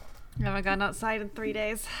I haven't gone outside in 3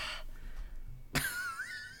 days.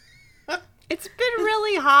 It's been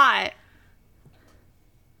really hot.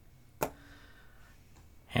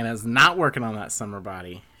 Hannah's not working on that summer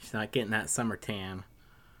body. She's not getting that summer tan.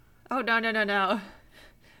 Oh, no.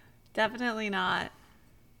 Definitely not.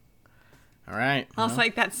 All right. I was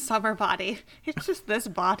like, that summer body. It's just this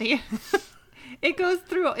body. It goes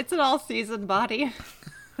through. It's an all-season body.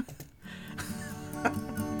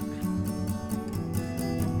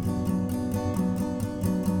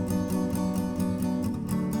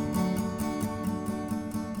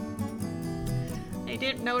 I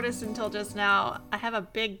didn't notice until just now. I have a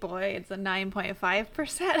big boy. It's a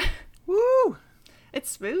 9.5%. Woo! It's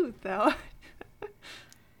smooth, though.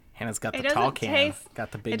 Hannah's got the tall can.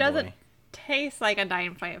 Got the big boy. It doesn't taste like a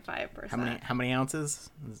 9.5%. How many ounces?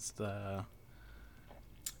 It's the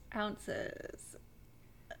ounces.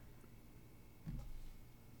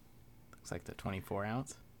 Looks like the 24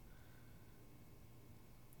 ounce.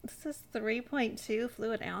 This is 3.2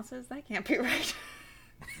 fluid ounces. That can't be right.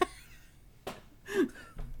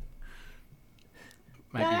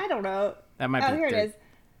 I don't know. That might be. Here it is.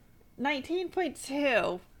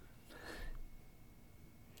 19.2.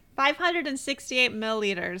 568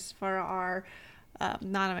 milliliters for our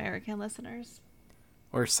non-American listeners.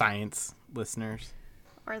 Or science listeners.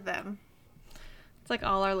 Or them. It's like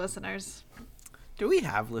all our listeners. Do we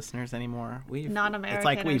have listeners anymore? Non-American it's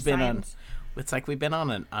like we've been science. It's like we've been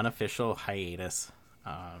on an unofficial hiatus.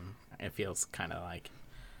 It feels kind of like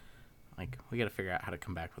we got to figure out how to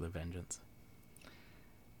come back with a vengeance.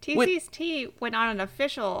 TC's Tea went on an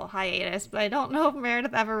official hiatus, but I don't know if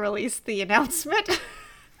Meredith ever released the announcement.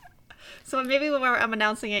 So maybe I'm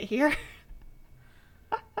announcing it here.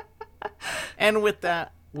 And with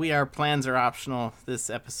that, our plans are optional.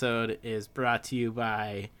 This episode is brought to you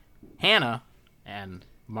by Hannah and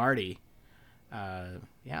Marty.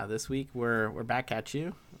 This week we're back at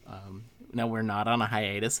you. No, we're not on a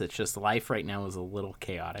hiatus. It's just life right now is a little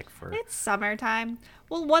chaotic It's summertime.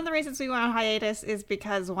 Well, one of the reasons we went on hiatus is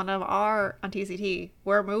because on TCT,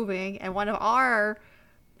 we're moving, and one of our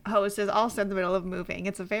hosts is also in the middle of moving.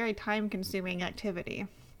 It's a very time-consuming activity.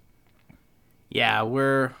 Yeah,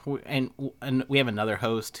 and we have another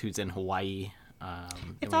host who's in Hawaii.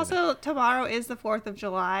 It's also tomorrow is the 4th of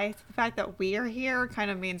July. The fact that we're here kind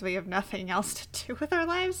of means we have nothing else to do with our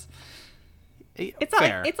lives.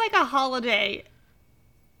 It's like a holiday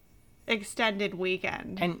extended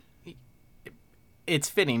weekend. And it's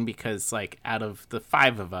fitting because out of the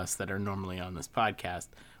 5 of us that are normally on this podcast,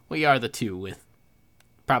 we are the 2 with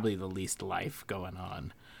probably the least life going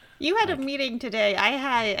on. You had a meeting today. I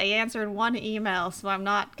answered one email, so I'm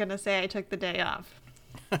not going to say I took the day off.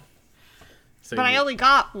 I only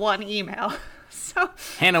got one email. So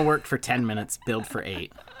Hannah worked for 10 minutes, billed for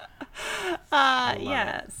 8. I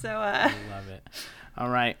love it. All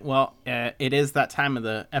right. Well, it is that time of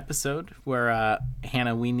the episode where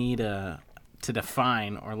Hannah, we need to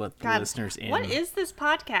define or let the listeners in. What is this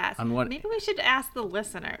podcast? Maybe we should ask the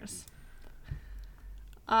listeners.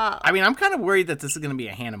 I'm kind of worried that this is going to be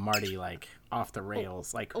a Hannah Marty off the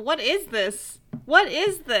rails. What is this? What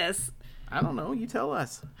is this? I don't know. You tell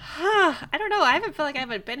us. I don't know. I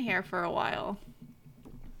haven't been here for a while.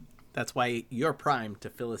 That's why you're primed to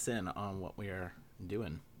fill us in on what we are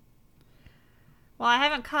doing. Well, I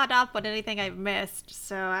haven't caught up on anything I've missed,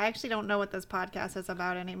 so I actually don't know what this podcast is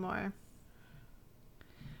about anymore.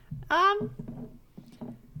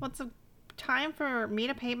 What's a time for me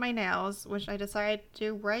to paint my nails, which I decided to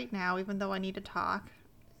do right now, even though I need to talk.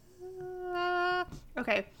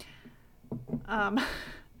 Okay.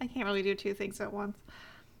 I can't really do 2 things at once.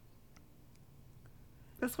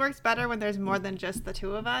 This works better when there's more than just the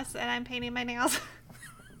 2 of us and I'm painting my nails.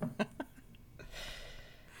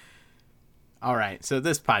 All right. So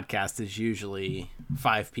this podcast is usually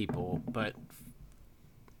 5 people, but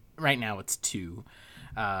right now it's 2.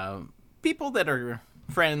 People that are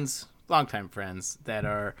friends, longtime friends, that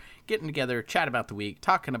are getting together, chat about the week,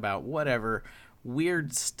 talking about whatever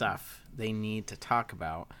weird stuff they need to talk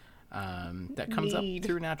about. That comes up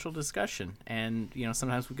through natural discussion. And,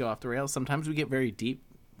 sometimes we go off the rails. Sometimes we get very deep,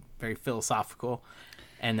 very philosophical.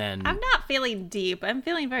 And then I'm not feeling deep. I'm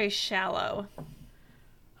feeling very shallow.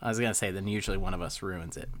 I was going to say, then usually one of us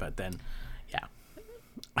ruins it. But then, yeah.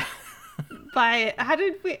 How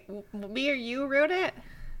did me or you ruin it?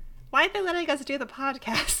 Why are they letting us do the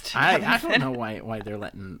podcast? I don't know why they're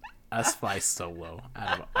letting us fly solo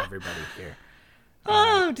out of everybody here.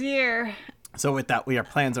 Oh, dear. So with that,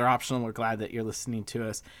 plans are optional. We're glad that you're listening to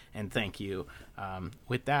us, and thank you.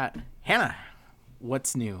 With that, Hannah,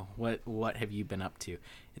 what's new? What have you been up to?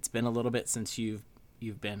 It's been a little bit since you've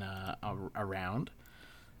been around.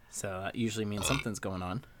 So that usually means something's going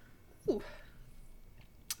on. Ooh.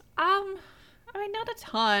 I mean, not a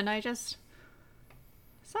ton. I just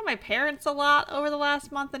saw my parents a lot over the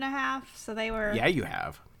last month and a half, so they were... Yeah, you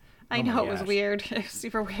have. I know, it was weird. It was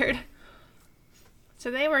super weird. So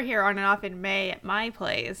they were here on and off in May at my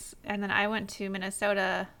place, and then I went to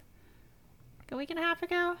Minnesota like a week and a half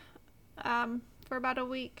ago for about a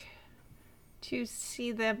week to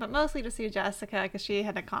see them, but mostly to see Jessica because she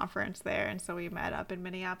had a conference there, and so we met up in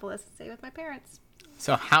Minneapolis to stay with my parents.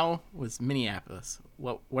 So how was Minneapolis?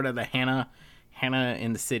 What are the Hannah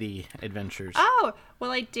in the City adventures? Oh,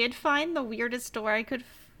 well, I did find the weirdest store I could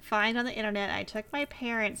find on the internet. I took my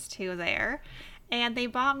parents to there, and they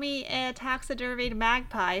bought me a taxidermied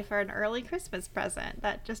magpie for an early Christmas present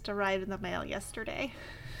that just arrived in the mail yesterday.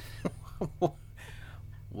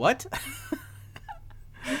 What?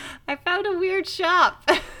 I found a weird shop.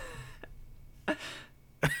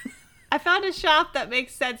 I found a shop that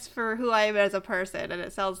makes sense for who I am as a person, and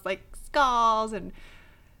it sells like skulls and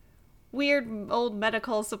weird old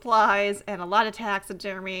medical supplies and a lot of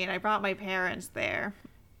taxidermy, and I brought my parents there.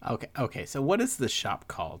 Okay. So what is the shop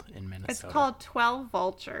called in Minnesota? It's called 12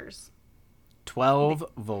 Vultures. 12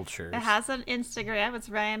 Vultures. It has an Instagram. It's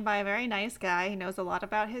ran by a very nice guy. He knows a lot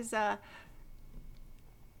about his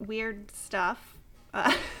weird stuff.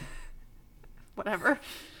 Whatever.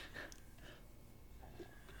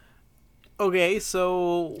 Okay,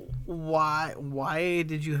 so why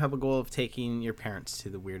did you have a goal of taking your parents to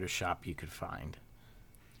the weirdest shop you could find?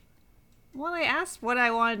 Well, I asked what I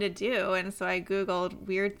wanted to do, and so I Googled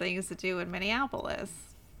weird things to do in Minneapolis.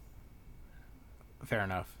 Fair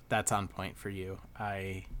enough. That's on point for you.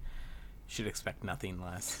 I should expect nothing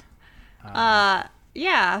less.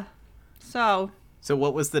 Yeah. So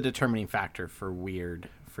what was the determining factor for weird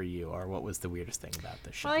for you, or what was the weirdest thing about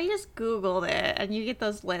this show? Well, I just Googled it, and you get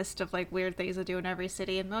those lists of like weird things to do in every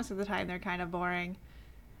city, and most of the time they're kind of boring.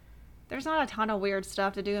 There's not a ton of weird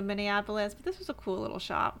stuff to do in Minneapolis, but this was a cool little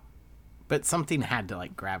shop. But something had to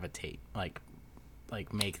like gravitate, like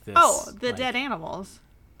make this. Oh, the like, dead animals.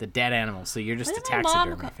 The dead animals. So you're just What a did my mom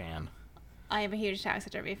taxidermy fan. I am a huge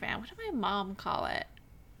taxidermy fan. What did my mom call it?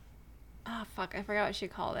 Oh, fuck. I forgot what she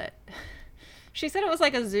called it. She said it was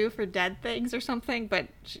like a zoo for dead things or something, but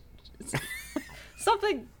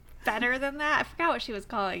something better than that. I forgot what she was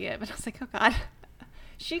calling it, but I was like, oh, God.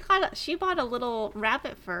 She bought a little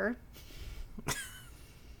rabbit fur.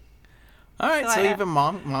 All right, so even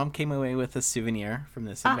mom came away with a souvenir from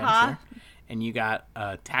this adventure, and you got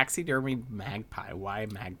a taxidermied magpie. Why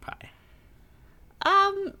magpie?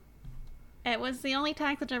 It was the only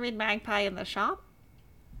taxidermied magpie in the shop.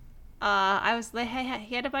 He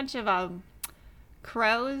had a bunch of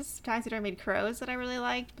crows, taxidermied crows that I really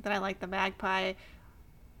liked, but then I liked the magpie.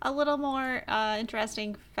 A little more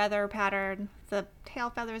interesting feather pattern. The tail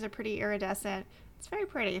feathers are pretty iridescent. It's very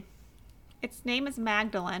pretty. Its name is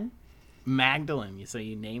Magdalene. Magdalene. So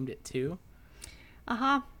you named it too?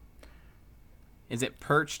 Uh-huh. Is it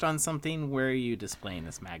perched on something? Where are you displaying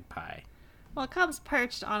this magpie? Well, it comes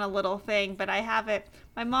perched on a little thing, but I have it.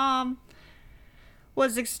 My mom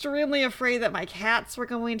was extremely afraid that my cats were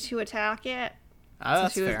going to attack it. Oh,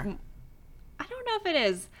 that's fair. I don't know if it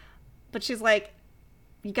is, but she's like,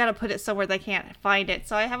 you got to put it somewhere they can't find it.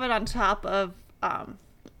 So I have it on top of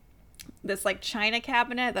this like china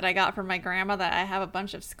cabinet that I got from my grandma that I have a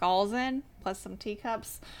bunch of skulls in, plus some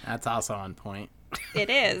teacups. That's also on point.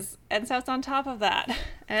 It is. And so it's on top of that.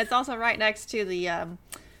 And it's also right next to the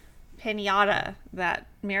pinata that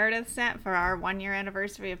Meredith sent for our 1-year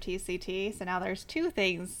anniversary of TCT. So now there's 2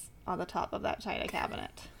 things on the top of that china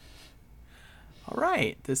cabinet. All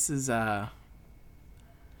right. This is a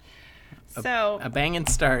banging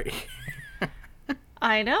start.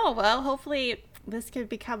 I know. Well, hopefully this could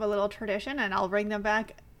become a little tradition, and I'll bring them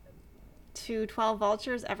back to 12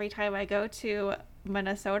 Vultures every time I go to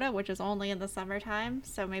Minnesota, which is only in the summertime.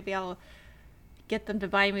 So maybe I'll get them to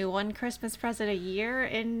buy me 1 Christmas present a year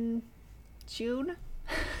in June.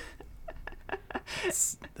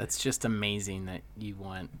 That's just amazing that you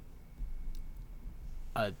want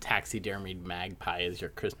a taxidermied magpie as your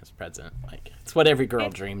Christmas present. Like, it's what every girl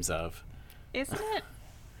dreams of. Isn't it?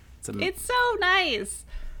 It's so nice.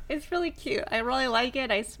 It's really cute. I really like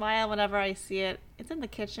it. I smile whenever I see it. It's in the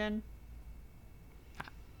kitchen.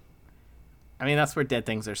 I mean, that's where dead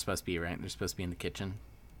things are supposed to be, right? They're supposed to be in the kitchen.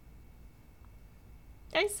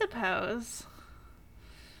 I suppose.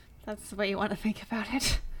 That's the way you want to think about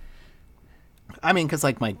it. I mean, because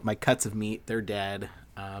like my cuts of meat, they're dead.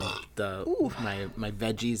 My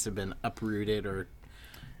veggies have been uprooted or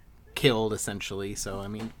killed, essentially. So I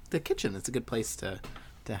mean, the kitchen is a good place to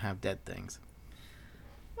have dead things.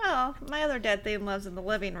 Well, Well, my other dead thing lives in the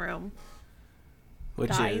living room.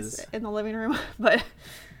 Which Dies is... in the living room, but...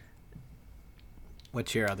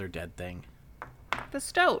 What's your other dead thing? The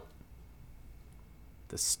stoat.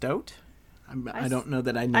 The stoat? I don't know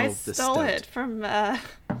that I know of the stoat. I stole it from, it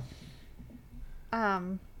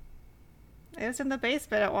was in the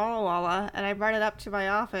basement at Walla Walla, and I brought it up to my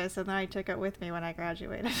office, and then I took it with me when I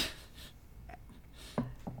graduated.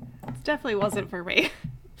 It definitely wasn't for me.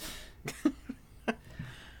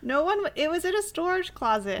 It was in a storage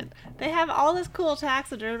closet. They have all this cool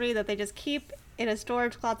taxidermy that they just keep in a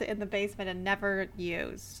storage closet in the basement and never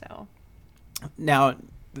use, so. Now,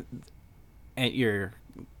 at your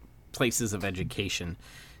places of education,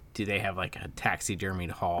 do they have like a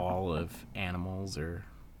taxidermied hall of animals or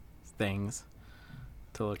things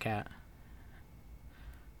to look at?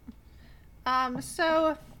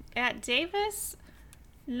 So at Davis,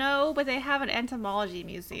 no, but they have an entomology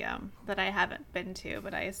museum that I haven't been to,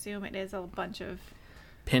 but I assume it is a bunch of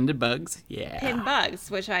pinned bugs. Yeah, pinned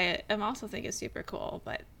bugs, which I am also think is super cool,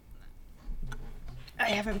 but I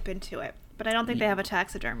haven't been to it. But I don't think they have a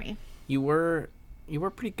taxidermy. You were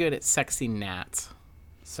pretty good at sexy gnats.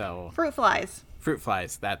 So fruit flies,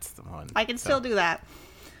 that's the one. I can still do that.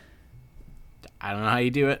 I don't know how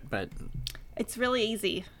you do it, but it's really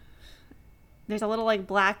easy. There's a little like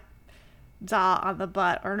black dot on the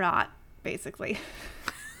butt or not, basically.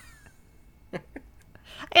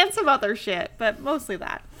 And some other shit, but mostly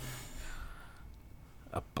that.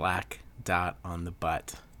 A black dot on the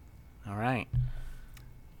butt. All right.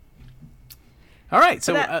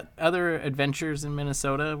 So other adventures in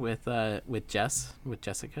Minnesota with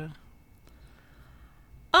Jessica?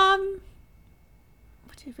 What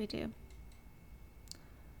did we do?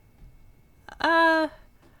 Because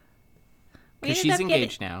she's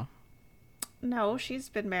engaged now. No, she's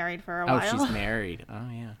been married for a while. Oh, she's married. Oh,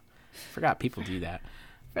 yeah. Forgot people do that.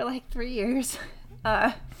 For like 3 years.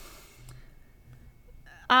 No,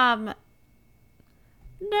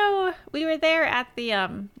 we were there at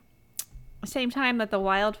the same time that the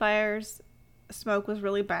wildfires smoke was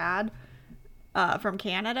really bad from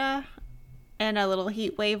Canada, and a little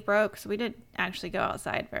heat wave broke, so we didn't actually go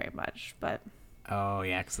outside very much. But oh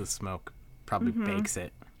yeah, because the smoke probably bakes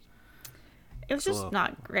it. It was just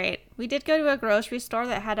not great. We did go to a grocery store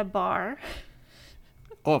that had a bar.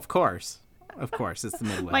 Oh, of course, it's the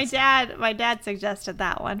Midwest. My dad suggested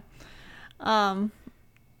that one. God,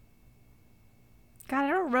 I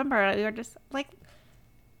don't remember. We were just like,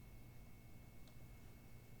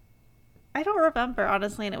 I don't remember,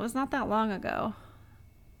 honestly, and it was not that long ago.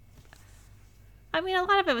 I mean, a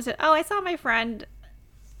lot of it was, I saw my friend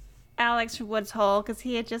Alex from Woods Hole, because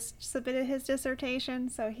he had just submitted his dissertation,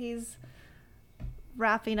 so he's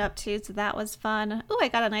wrapping up too, so that was fun. Oh, I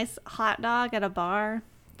got a nice hot dog at a bar.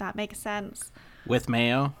 That makes sense. With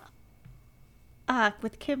mayo?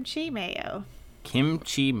 With kimchi mayo.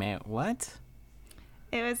 Kimchi mayo? What?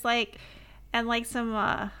 It was like, and like some,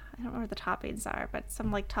 I don't know what the toppings are, but some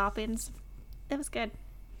like toppings. It was good.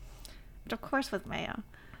 But of course with mayo.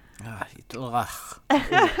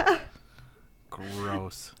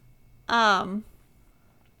 Gross.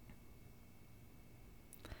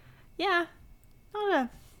 Yeah. Kind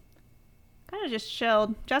of just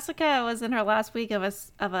chilled. Jessica was in her last week of a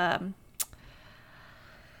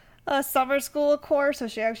summer school course, so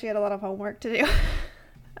she actually had a lot of homework to do.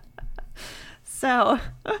 So,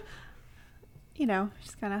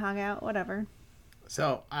 just kind of hung out, whatever.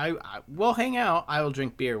 So I will hang out. I will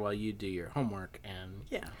drink beer while you do your homework, and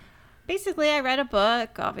yeah. Basically, I read a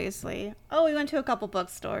book, obviously. Oh, we went to a couple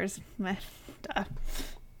bookstores. Duh.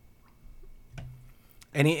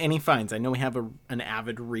 Any finds? I know we have an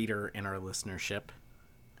avid reader in our listenership.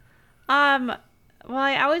 Well,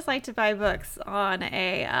 I always like to buy books on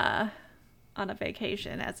a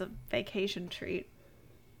vacation as a vacation treat.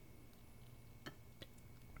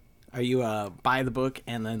 Are you buy the book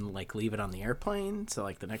and then like leave it on the airplane so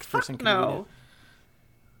like the next person can read it?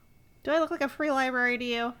 Do I look like a free library to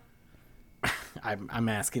you? I'm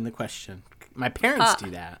asking the question. My parents do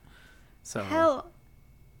that. So hell,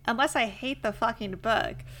 unless I hate the fucking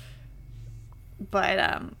book.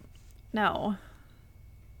 But no.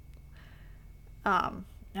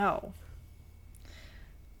 No.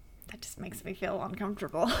 That just makes me feel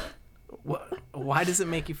uncomfortable. Why does it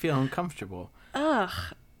make you feel uncomfortable? Ugh.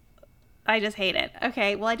 I just hate it.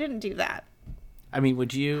 Okay, well I didn't do that. I mean,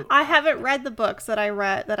 would you? I haven't read the books that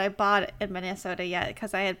I bought in Minnesota yet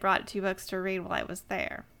because I had brought 2 books to read while I was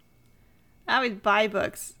there. I would buy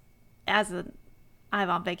books as I'm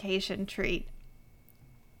on vacation treat,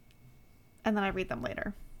 and then I read them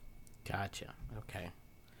later. Gotcha. Okay.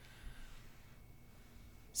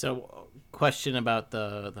 So, question about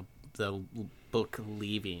the book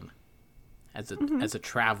leaving. As a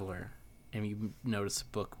traveler, and you notice a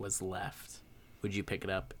book was left, would you pick it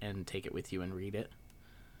up and take it with you and read it?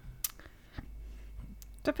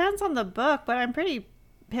 Depends on the book, but I'm pretty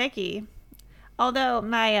picky. Although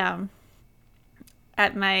my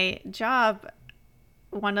at my job,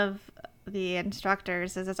 one of the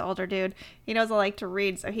instructors is this older dude. He knows I like to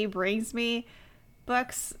read, so he brings me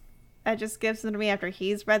books and just gives them to me after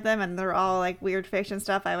he's read them, and they're all like weird fiction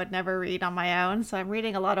stuff I would never read on my own. So I'm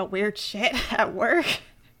reading a lot of weird shit at work.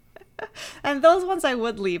 And those ones I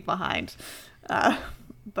would leave behind.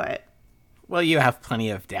 But well, you have plenty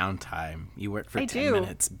of downtime. You work for 10 do.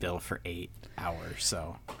 minutes, bill for 8 hours.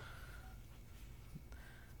 So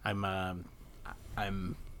I'm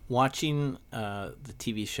watching the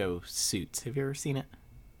TV show Suits. Have you ever seen it?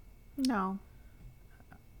 no.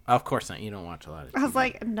 Of course not. You don't watch a lot of TV. I was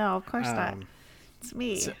like, no, of course not. It's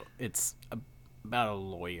me. So it's about a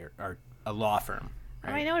lawyer or a law firm.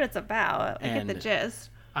 Right? I know what it's about. I get the gist.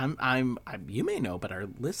 You may know, but our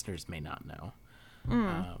listeners may not know.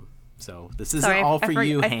 So this isn't Sorry, all for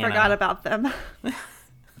you, Hannah. I forgot about them.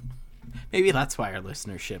 Maybe that's why our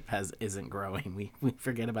listenership isn't growing. We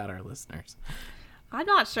forget about our listeners. I'm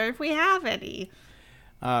not sure if we have any.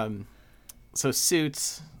 So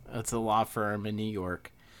Suits, it's a law firm in New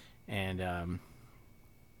York, and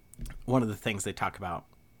one of the things they talk about,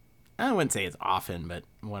 I wouldn't say it's often, but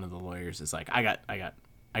one of the lawyers is like, I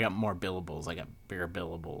got more billables. I got bigger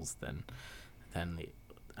billables than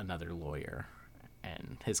another lawyer,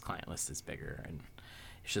 and his client list is bigger, and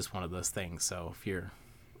it's just one of those things. So if you're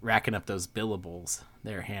racking up those billables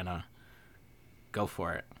there, Hannah, go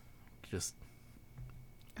for it. Just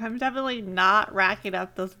I'm definitely not racking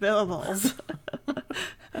up those billables.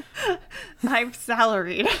 I'm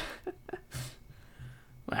salaried.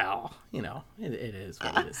 well, it is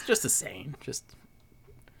what it is. Just a saying. Just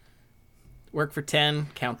work for 10,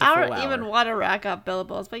 count the full hour. I don't even want to rack up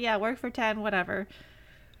billables, but yeah, work for 10, whatever.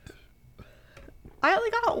 I only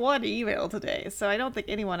got one email today, so I don't think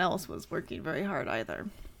anyone else was working very hard either.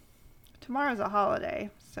 Tomorrow's a holiday,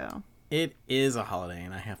 so. It is a holiday,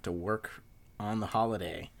 and I have to work on the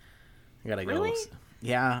holiday. I gotta go. Really?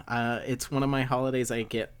 Yeah, it's one of my holidays I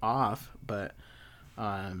get off, but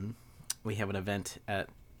we have an event at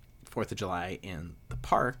 4th of July in the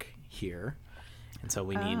park here, and so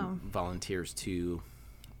we need volunteers to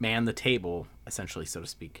man the table, essentially, so to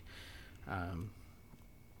speak.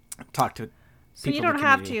 Talk to So people you in the don't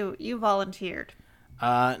have community. to. You volunteered.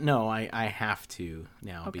 No, I have to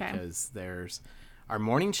now Okay. because there's our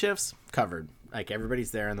morning shifts covered. Like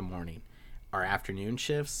everybody's there in the morning. Our afternoon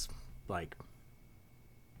shifts, like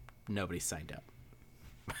nobody signed up.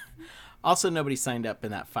 Also, nobody signed up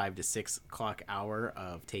in that 5 to 6 o'clock hour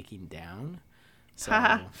of taking down.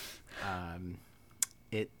 So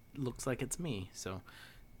it looks like it's me. So,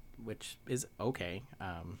 which is okay.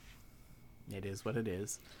 It is what it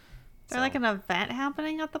is. Is there like an event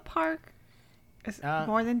happening at the park? Is it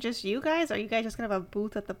more than just you guys? Or are you guys just gonna have a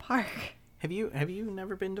booth at the park? Have you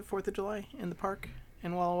never been to 4th of July in the park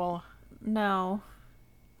in Walla Walla? No.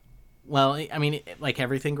 Well, I mean, like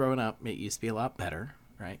everything growing up, it used to be a lot better,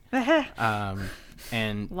 right?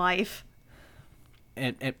 And Life.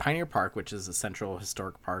 at Pioneer Park, which is a central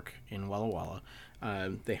historic park in Walla Walla,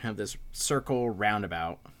 they have this circle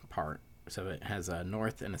roundabout part. So it has a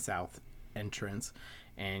north and a south entrance,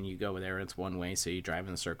 and you go there, it's one way, so you drive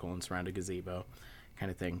in the circle and surround a gazebo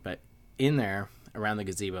kind of thing. But in there, around the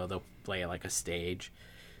gazebo, they'll play like a stage.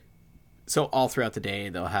 So all throughout the day,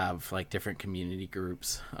 they'll have like different community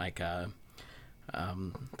groups, like the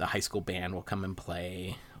high school band will come and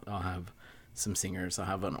play. They'll have some singers. They'll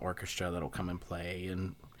have an orchestra that'll come and play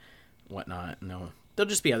and whatnot. And there'll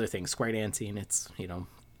just be other things, square dancing. It's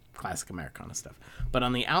classic Americana stuff. But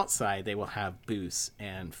on the outside, they will have booths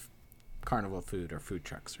and carnival food or food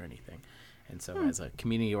trucks or anything. And so as a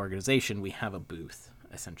community organization, we have a booth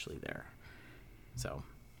essentially there. So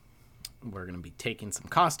we're going to be taking some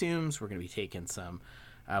costumes. We're going to be taking some,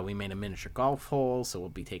 we made a miniature golf hole, so we'll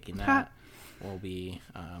be taking that. We'll be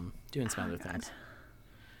doing some other things.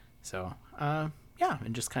 So, yeah,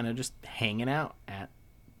 and just kind of just hanging out at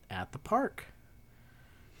the park.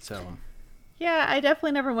 So. Yeah, I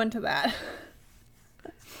definitely never went to that.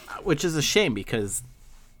 Which is a shame because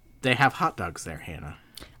they have hot dogs there, Hannah.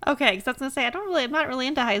 Okay, because I was going to say, I'm not really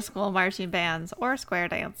into high school marching bands or square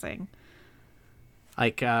dancing.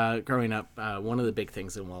 Like, growing up, one of the big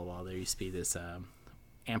things in Walla Walla, there used to be this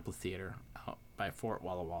amphitheater out by Fort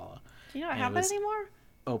Walla Walla. Do you not have that anymore?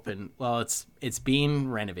 Open. Well, it's being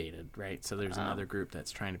renovated, right? So there's another group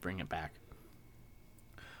that's trying to bring it back.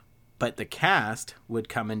 But the cast would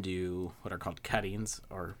come and do what are called cuttings,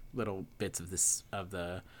 or little bits of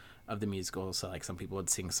the musical. So like some people would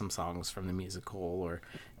sing some songs from the musical or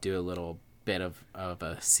do a little bit of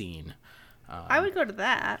a scene. I would go to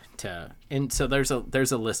that. And so there's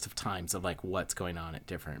a list of times of like what's going on at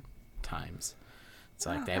different times. So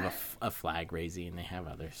like they have a flag raising and they have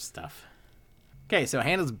other stuff. Okay, so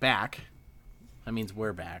Hannah's back. That means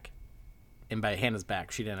we're back. And by Hannah's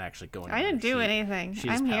back, she didn't actually go anywhere. I didn't do anything. She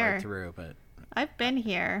just I'm powered here. through, but I've been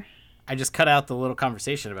here. I just cut out the little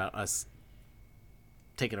conversation about us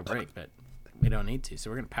taking a break, but we don't need to, so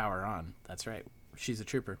we're gonna power on. That's right. She's a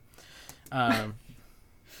trooper.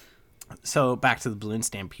 So back to the balloon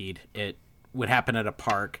stampede. It would happen at a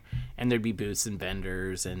park, and there'd be booths and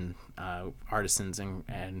vendors and artisans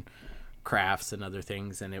and crafts and other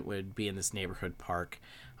things, and it would be in this neighborhood park.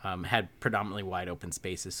 Had predominantly wide open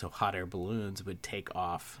spaces, so hot air balloons would take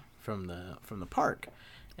off from the park,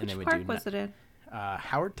 and Which they would park was it in?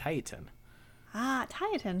 Howard Tieton. Ah,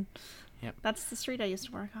 Tieton. Yep. That's the street I used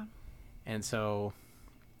to work on. And so,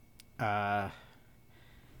 I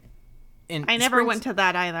never went to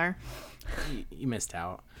that either. You missed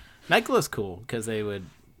out. Nightglow's cool because they would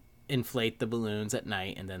inflate the balloons at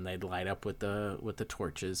night, and then they'd light up with the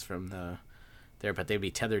torches from there, but they'd be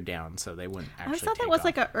tethered down, so they wouldn't actually. I thought that was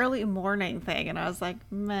like an early morning thing, and I was like,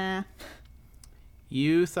 meh.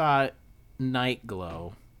 You thought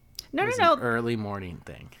Nightglow was an early morning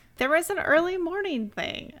thing. There was an early morning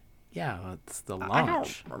thing. Yeah, that's the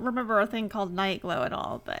launch. I don't remember a thing called Nightglow at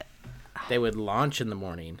all, but they would launch in the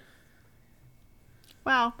morning.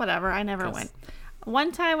 Well, whatever. I never went.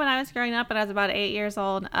 One time when I was growing up and I was about 8 years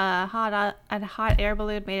old, a hot air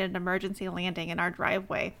balloon made an emergency landing in our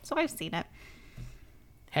driveway. So I've seen it.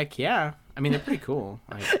 Heck yeah. I mean, they're pretty cool.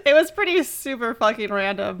 It was pretty super fucking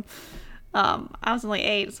random. I was only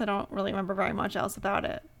 8, so I don't really remember very much else about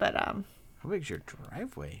it. But how big's your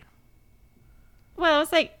driveway? Well, it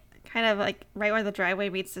was like kind of like right where the driveway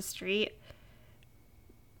meets the street.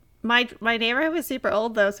 My neighborhood was super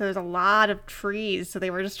old though, so there's a lot of trees. So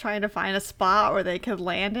they were just trying to find a spot where they could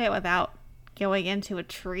land it without going into a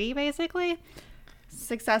tree, basically.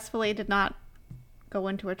 Successfully did not go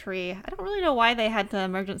into a tree. I don't really know why they had to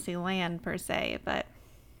emergency land per se, but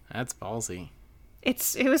that's ballsy.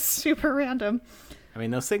 It was super random. I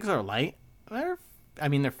mean, those things are light. They're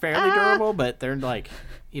fairly durable, but they're like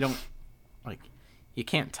you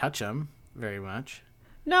can't touch them very much.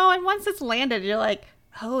 No, and once it's landed, you're like,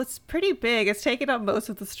 oh, it's pretty big. It's taking up most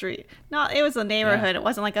of the street. No, it was a neighborhood. Yeah. It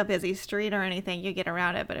wasn't like a busy street or anything. You get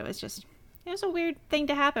around it, but it was a weird thing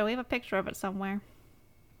to happen. We have a picture of it somewhere.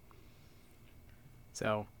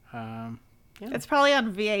 So, yeah. It's probably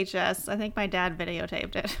on VHS. I think my dad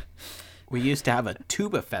videotaped it. We used to have a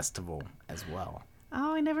tuba festival as well.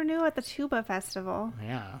 Oh, I never knew about the tuba festival.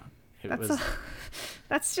 Yeah.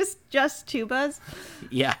 That's just tubas?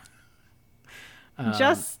 Yeah.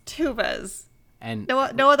 Just tubas. And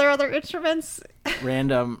no other instruments?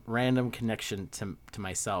 random connection to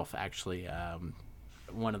myself, actually.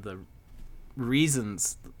 One of the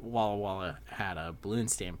reasons Walla Walla had a balloon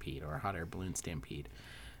stampede, or a hot air balloon stampede,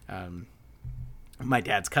 my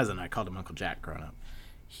dad's cousin, I called him Uncle Jack growing up,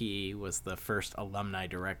 he was the first alumni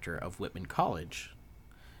director of Whitman College.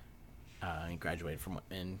 He graduated from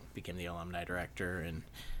Whitman, became the alumni director, and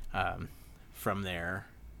from there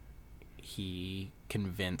he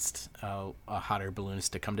convinced a hot air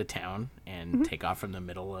balloonist to come to town and take off from the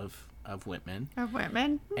middle of Whitman. Of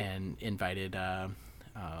Whitman? And invited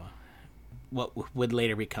what would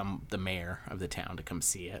later become the mayor of the town to come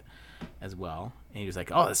see it as well. And he was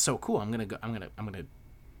like, "Oh, that's so cool! I'm gonna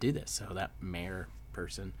do this." So that mayor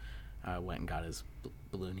person went and got his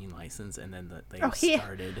ballooning license, and then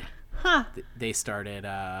they started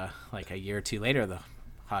like a year or two later. The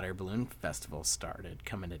hot air balloon festival started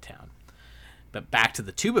coming to town. But back to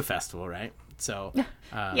the tuba festival, right? So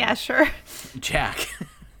yeah, sure. Jack,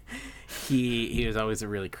 he was always a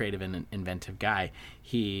really creative and inventive guy.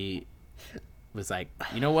 He was like,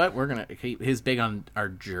 you know what? He was big on our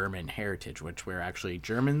German heritage, which we're actually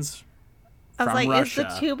Germans from Russia. I was like, Russia.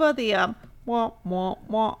 Is the tuba the wah wah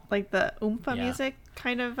wah, like the oompa music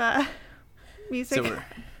kind of music?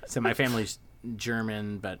 So my family's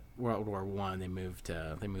German, but World War I they moved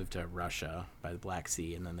to Russia by the Black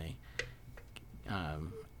Sea, and then they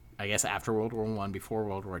I guess after World War I, before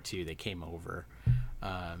World War II, they came over.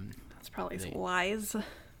 That's probably wise.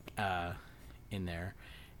 In there,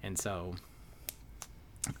 and so,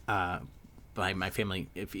 by my family,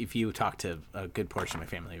 if you talk to a good portion of my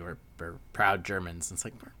family, we're proud Germans. And it's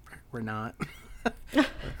like we're not.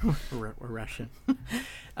 we're Russian.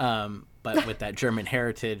 But with that German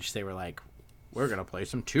heritage, they were like, we're going to play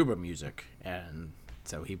some tuba music. And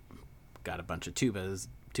so he got a bunch of tuba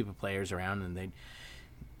players around, and they'd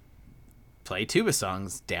play tuba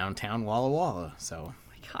songs downtown Walla Walla. So, oh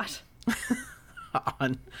my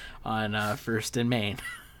God. on First and Main.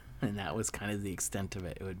 And that was kind of the extent of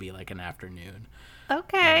it. It would be like an afternoon.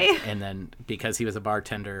 Okay. And then because he was a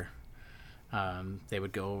bartender, they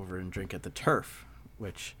would go over and drink at the Turf,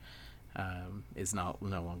 which is no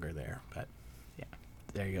longer there. But yeah,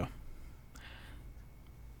 there you go.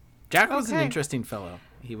 Jack was an interesting fellow.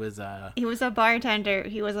 He was a bartender.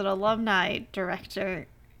 He was an alumni director.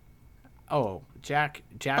 Oh, Jack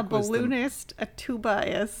a balloonist, a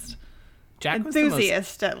tubaist. Jack was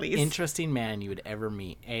enthusiast, the most at least. interesting man you would ever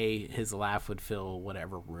meet. His laugh would fill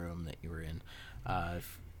whatever room that you were in.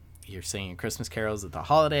 If you're singing Christmas carols at the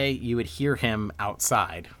holiday, you would hear him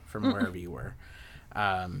outside from wherever you were.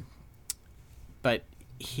 But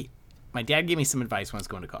my dad gave me some advice when I was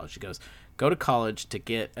going to college. He goes, go to college to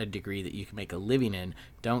get a degree that you can make a living in.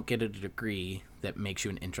 Don't get a degree that makes you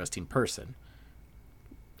an interesting person.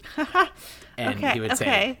 And he would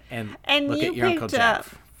say, and look at your Uncle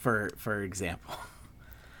Jeff, for example.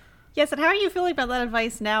 Yes, and how are you feeling about that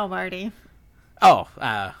advice now, Marty? Oh,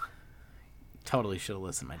 totally should have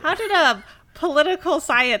listened to my dad. How did political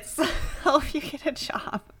science help you get a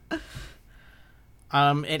job?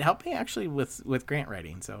 It helped me actually with grant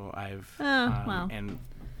writing. So I've and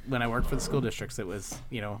when I worked for the school districts, it was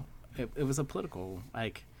it was a political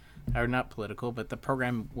or not political, but the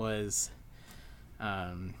program was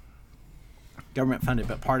government funded.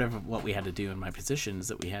 But part of what we had to do in my position is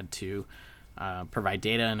that we had to provide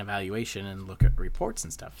data and evaluation and look at reports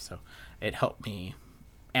and stuff. So it helped me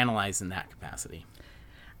analyze in that capacity.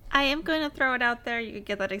 I am going to throw it out there. You could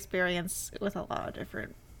get that experience with a lot of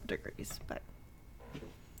different degrees, but.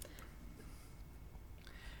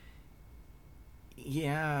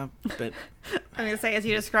 Yeah, but I'm going to say, as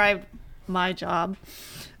you described my job.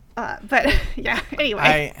 But yeah,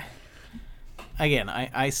 anyway.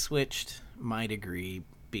 I switched my degree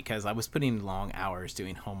because I was putting in long hours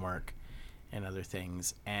doing homework and other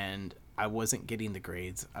things, and I wasn't getting the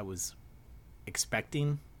grades I was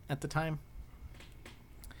expecting at the time.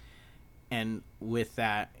 And with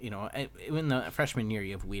that, in the freshman year,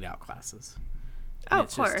 you have weed out classes. Oh,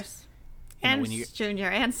 of course. And junior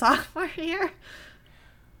and sophomore year.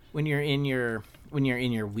 When you're in your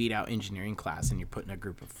weed out engineering class and you're put in a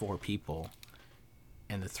group of 4 people,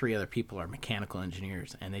 and the 3 other people are mechanical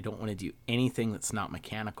engineers, and they don't want to do anything that's not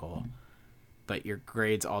mechanical, but your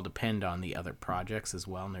grades all depend on the other projects as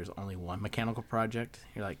well, and there's only one mechanical project,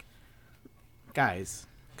 you're like, guys,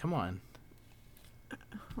 come on.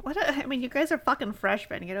 I mean, you guys are fucking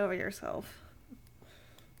freshmen. Get over yourself.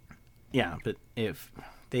 Yeah, but if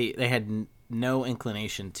they had no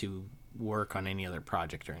inclination to work on any other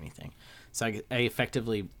project or anything. So I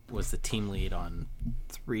effectively was the team lead on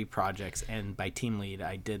 3 projects, and by team lead,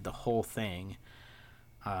 I did the whole thing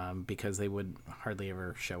because they would hardly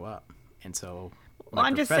ever show up. And so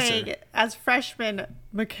I'm just saying, as freshmen,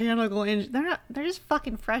 they're just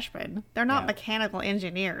fucking freshmen. They're not mechanical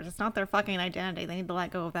engineers. It's not their fucking identity. They need to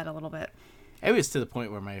let go of that a little bit. It was to the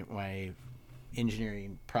point where my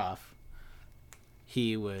engineering prof,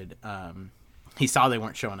 he would he saw they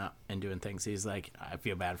weren't showing up and doing things. He's like, I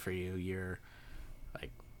feel bad for you. You're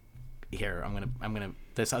like, here, I'm gonna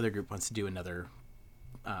this other group wants to do another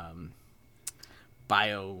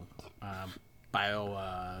bio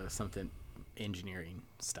something engineering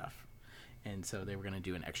stuff, and so they were going to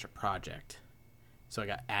do an extra project, so I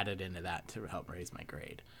got added into that to help raise my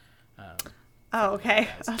grade. Oh, okay.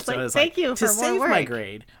 I was like, thank you for more work. To save my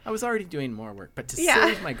grade, I was already doing more work, but to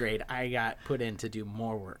save my grade, I got put in to do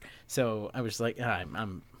more work. So I was like,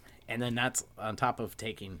 and then that's on top of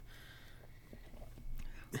taking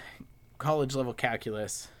college level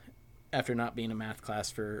calculus after not being in math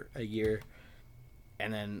class for a year,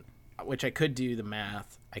 and then, which I could do the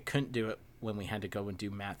math, I couldn't do it when we had to go and do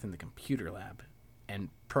math in the computer lab and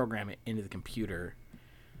program it into the computer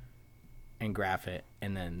and graph it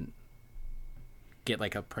and then get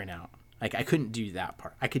like a printout. Like, I couldn't do that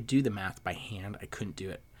part. I could do the math by hand. I couldn't do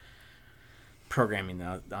it programming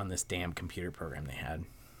on this damn computer program they had.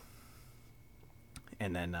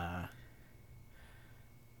 And then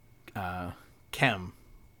Chem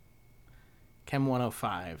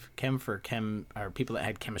 105, Chem for chem, or people that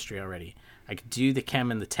had chemistry already. I could do the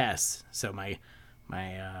chem and the tests. So my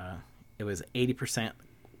it was 80%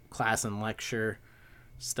 class and lecture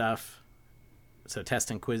stuff, so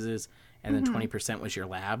test and quizzes, and then 20% was your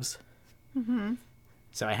labs. Mm-hmm.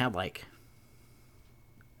 So I had like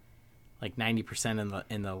 90%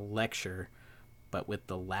 in the lecture, but with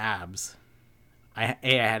the labs, I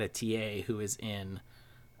had a TA who was in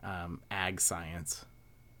ag science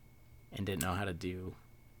and didn't know how to do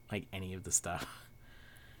like any of the stuff,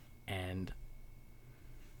 and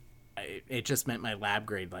it just meant my lab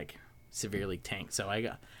grade like severely tanked. So I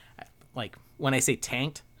got, like, when I say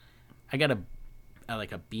tanked, I got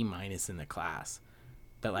a B minus in the class,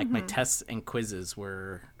 but like my tests and quizzes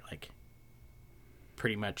were like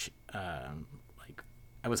pretty much like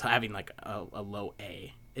I was having like a low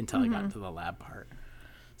A until I got to the lab part.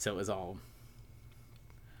 So it was all,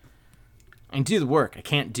 I can do the work, I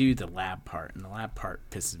can't do the lab part, and the lab part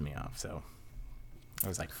pisses me off. So I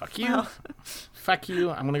was like, fuck you. Well. Fuck you,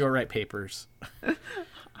 I'm gonna go write papers.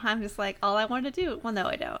 I'm just like, all I want to do. Well, no,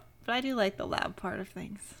 I don't. But I do like the lab part of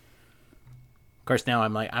things. Of course, now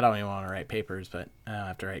I'm like, I don't even want to write papers, but I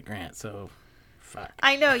have to write grants, so fuck.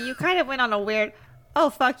 I know, you kind of went on a weird, oh,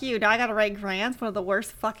 fuck you, now I gotta write grants, one of the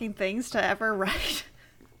worst fucking things to ever write.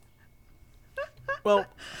 Well,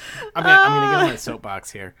 I'm gonna get on my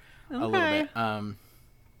soapbox here a little bit.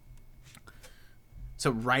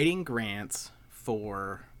 So writing grants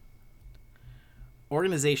for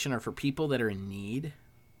organization or for people that are in need,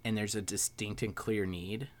 and there's a distinct and clear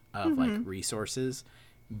need of like resources,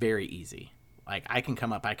 very easy. Like I can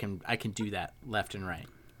come up, I can do that left and right.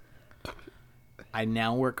 I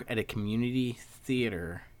now work at a community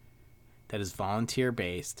theater that is volunteer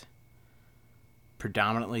based,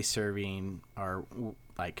 predominantly serving our,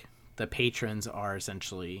 like, the patrons are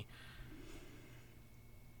essentially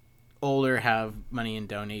older, have money in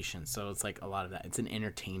donations. So it's like a lot of that. It's an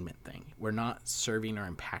entertainment thing. We're not serving or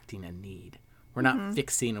impacting a need. We're not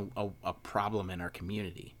fixing a problem in our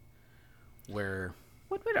community. Where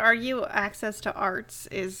One would argue access to arts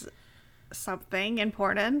is something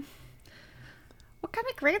important. What kind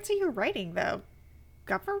of grants are you writing, though?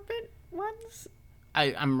 Government ones?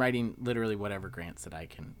 I'm writing literally whatever grants that I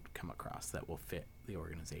can come across that will fit the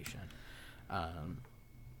organization.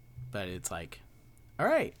 But it's like, all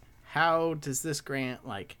right, how does this grant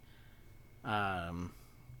like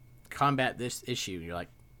combat this issue? You're like,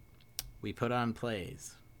 we put on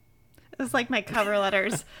plays. It's like my cover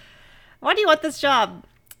letters. Why do you want this job?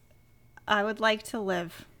 I would like to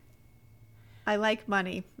live. I like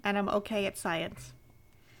money, and I'm okay at science.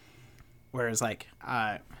 Whereas, like,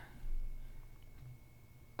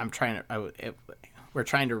 we're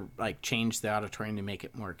trying to like change the auditorium to make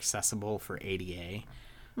it more accessible for ADA,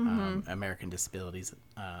 American Disabilities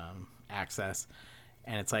Access,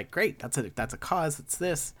 and it's like, great, that's a cause. It's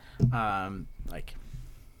this, like,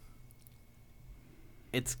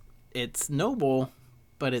 it's noble,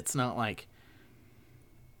 but it's not like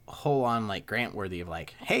whole on like grant worthy of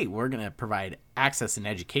like, hey, we're gonna provide access and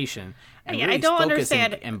education, and Yeah, really I don't focus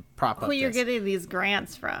understand and prop up who you're this. getting these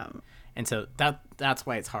grants from. And so that's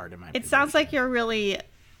why it's hard in my It sounds like you're really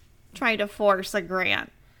trying to force a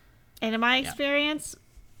grant. And in my experience,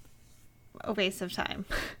 a waste of time.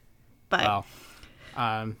 But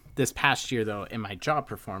well, this past year, though, in my job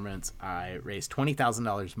performance, I raised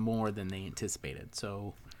 $20,000 more than they anticipated.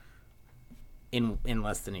 So in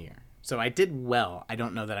less than a year. So I did well. I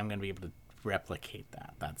don't know that I'm going to be able to replicate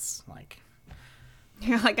that. That's like...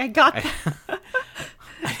 You're like, I got that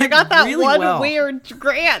really one well. weird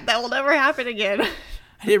grant that will never happen again.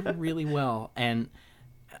 I did really well. And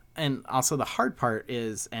also the hard part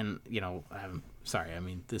is, and, you know, I'm sorry, I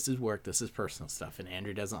mean, this is work, this is personal stuff, and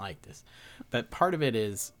Andrew doesn't like this. But part of it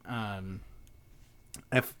is,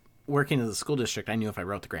 if working as a school district, I knew if I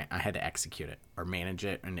wrote the grant, I had to execute it or manage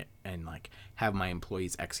it and like have my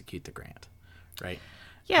employees execute the grant, right?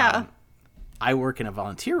 Yeah. I work in a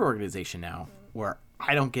volunteer organization now where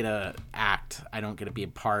I don't get to act. I don't get to be a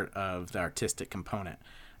part of the artistic component.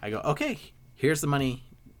 I go, okay, here's the money.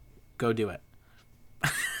 Go do it.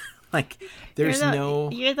 Like, you're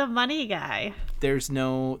the money guy. There's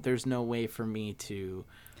no way for me to,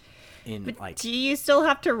 But do you still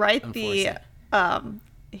have to write the, it.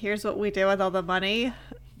 Here's what we do with all the money?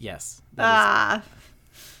 Yes. That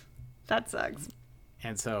sucks.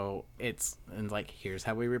 And so it's like, here's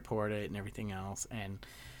how we report it and everything else. And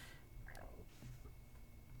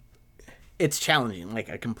it's challenging.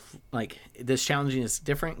 Like this challenging is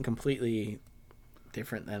different and completely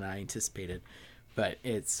different than I anticipated. But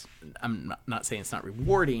I'm not saying it's not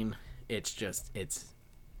rewarding. It's just,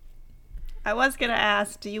 I was going to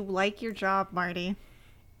ask, do you like your job, Marty?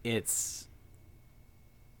 It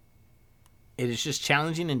is just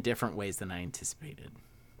challenging in different ways than I anticipated.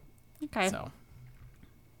 Okay. So.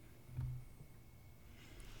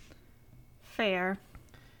 Fair.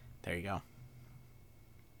 There you go.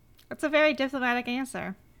 That's a very diplomatic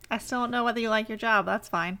answer. I still don't know whether you like your job. That's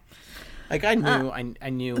fine. Like I knew, I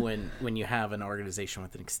knew when you have an organization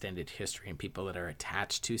with an extended history and people that are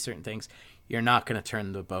attached to certain things, you're not going to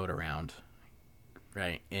turn the boat around,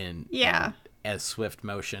 right? In as swift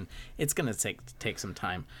motion, it's going to take some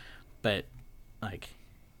time, but like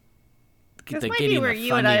this might be where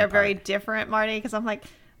you and I are very different, Marty. Because I'm like,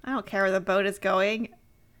 I don't care where the boat is going,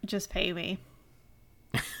 just pay me.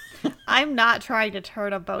 I'm not trying to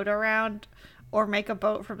turn a boat around or make a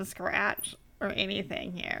boat from scratch or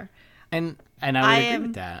anything here. And I would agree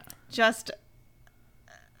with that. Just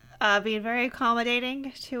being very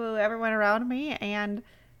accommodating to everyone around me, and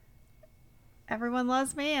everyone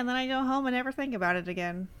loves me, and then I go home and never think about it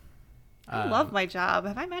again. I love my job.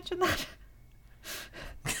 Have I mentioned that?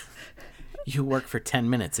 You work for 10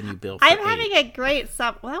 minutes and you bill for I'm 8. having a great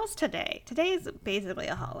summer. Well, that was today. Today is basically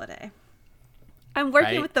a holiday. I'm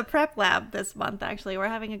working with the prep lab this month, actually. We're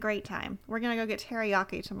having a great time. We're going to go get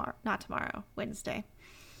teriyaki tomorrow. Not tomorrow, Wednesday.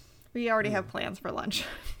 We already have plans for lunch.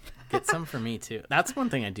 Get some for me, too. That's one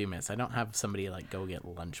thing I do miss. I don't have somebody like go get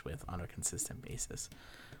lunch with on a consistent basis.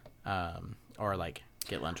 Or like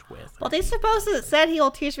get lunch with. Well, they said he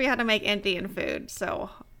will teach me how to make Indian food. So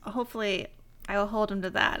hopefully I will hold him to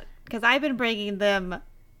that. Because I've been bringing them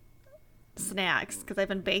snacks. Because I've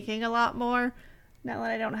been baking a lot more. Now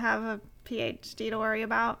that I don't have a PhD to worry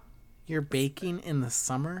about. You're baking in the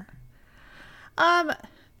summer?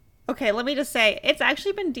 Okay, let me just say, it's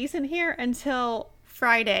actually been decent here until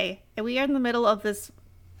Friday. And we are in the middle of this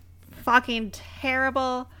fucking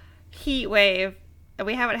terrible heat wave. And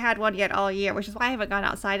we haven't had one yet all year, which is why I haven't gone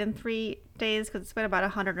outside in 3 days. Because it's been about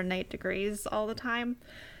 108 degrees all the time.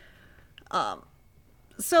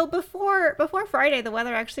 So before Friday, the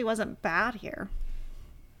weather actually wasn't bad here.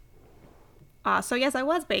 So yes, I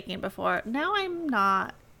was baking before. Now I'm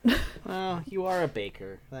not. Well, you are a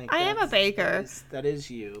baker. I am a baker. That is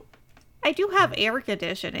you. I do have air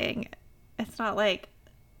conditioning. It's not like...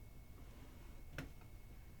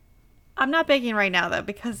 I'm not baking right now, though,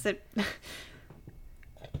 because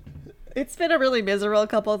it's been a really miserable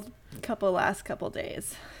last couple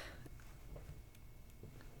days.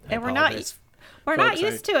 And we're not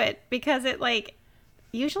used to it, because it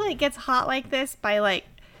usually it gets hot like this by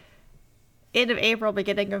end of April,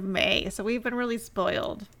 beginning of May. So we've been really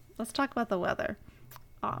spoiled. Let's talk about the weather.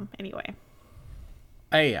 Anyway.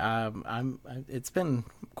 Hey, it's been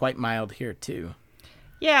quite mild here too.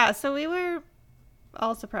 Yeah, so we were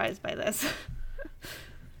all surprised by this.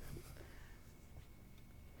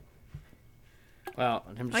 Well,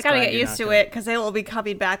 I gotta get used to it because it will be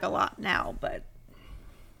coming back a lot now, but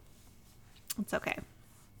it's okay.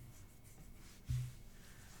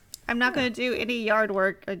 I'm not going to do any yard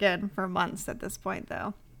work again for months at this point,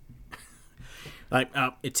 though.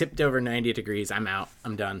 It tipped over 90 degrees. I'm out.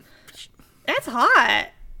 I'm done. It's hot.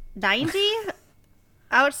 90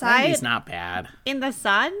 outside. 90 is not bad. In the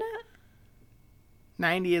sun.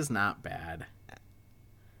 90 is not bad.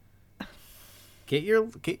 Get your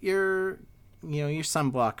your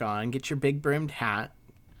sunblock on. Get your big brimmed hat.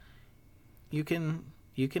 You can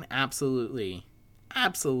absolutely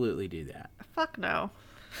do that. Fuck no.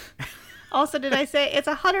 Also, did I say it's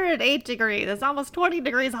 108 degrees? It's almost 20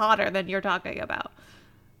 degrees hotter than you're talking about.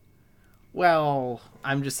 Well,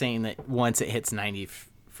 I'm just saying that once it hits 90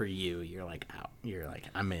 for you, you're like out. You're like,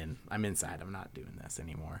 I'm in. I'm inside. I'm not doing this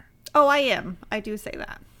anymore. Oh, I am. I do say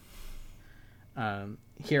that.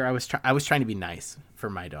 Here, I was trying to be nice for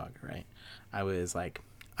my dog, right? I was like,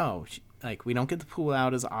 oh, we don't get the pool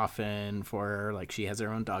out as often for her. Like, she has her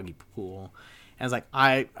own doggy pool. And I was like,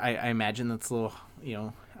 I imagine that's a little,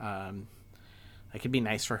 it could be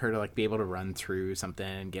nice for her to be able to run through something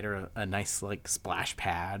and get her a nice splash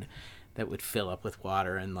pad that would fill up with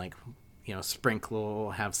water and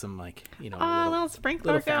sprinkle, have some little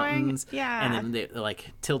sprinkler little fountains, going. Yeah, and then it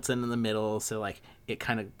tilts in the middle, so it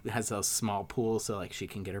kind of has those small pools, so she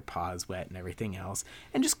can get her paws wet and everything else,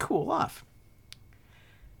 and just cool off.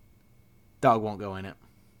 Dog won't go in it.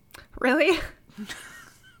 Really?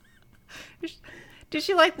 Did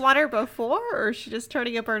she like water before, or is she just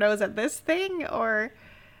turning up her nose at this thing, or?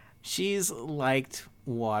 She's liked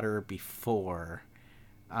water before,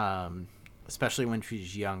 especially when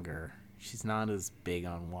she's younger. She's not as big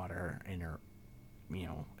on water in her,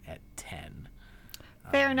 at 10.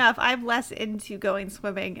 Fair enough. I'm less into going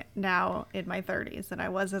swimming now in my 30s than I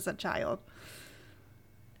was as a child.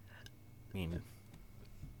 I mean,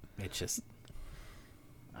 it's just...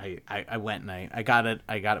 I went and I got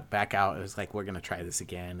it back out. It was like, we're gonna try this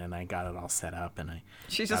again, and I got it all set up, and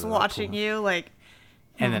she's just watching you and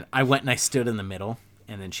then I went and I stood in the middle,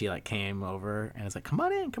 and then she came over and was like, come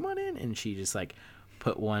on in, and she just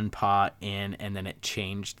put one paw in, and then it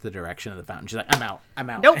changed the direction of the fountain. She's like, I'm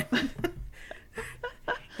out. Nope.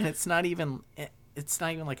 And it's not even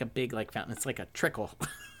like a big like fountain. It's like a trickle,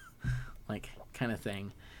 like kind of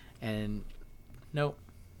thing. And nope.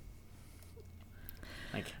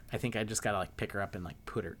 Like I think I just gotta like pick her up and like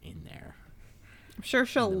put her in there. I'm sure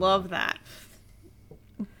she'll love that.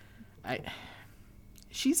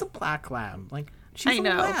 She's a black lab. Like she's I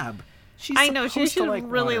know. a lab. I know she should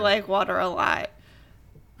really like water a lot.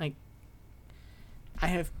 Like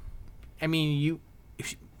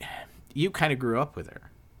you kind of grew up with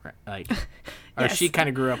her, right? Like, or Yes. she kind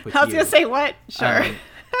of grew up with you. I was gonna say what? Sure.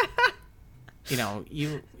 You know,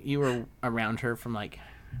 you were around her from like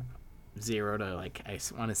 0 to like I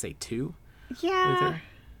want to say 2 yeah. with her,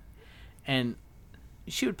 and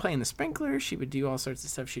she would play in the sprinkler. She would do all sorts of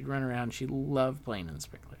stuff. She'd run around. She loved playing in the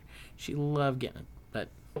sprinkler. She loved getting it, but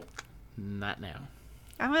not now.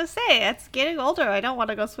 I'm gonna say it's getting older. I don't want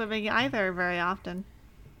to go swimming either very often.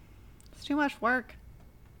 It's too much work.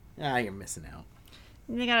 Ah, you're missing out.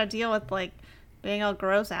 You gotta deal with like being all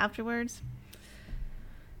gross afterwards.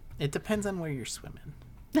 It depends on where you're swimming.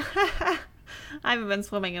 I haven't been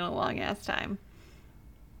swimming in a long ass time.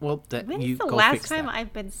 Well, When's the last time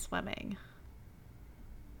I've been swimming?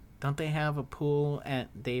 Don't they have a pool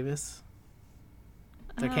at Davis?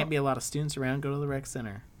 There can't be a lot of students around. Go to the rec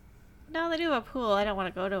center. No, they do have a pool. I don't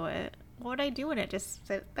want to go to it. What would I do in it? Just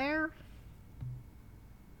sit there?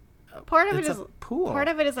 Part of It's it is a pool. Part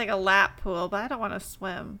of it is like a lap pool, but I don't want to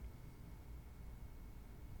swim.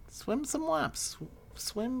 Swim some laps.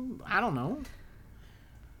 Swim. I don't know.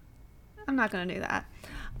 I'm not gonna do that.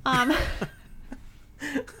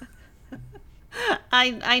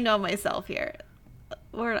 I know myself here.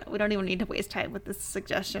 We don't even need to waste time with this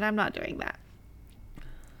suggestion. I'm not doing that.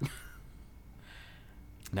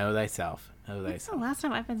 Know thyself. Know When's the thyself. last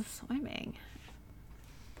time I've been swimming?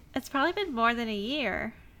 It's probably been more than a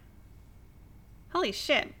year. Holy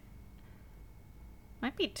shit.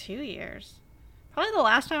 Might be 2 years. Probably the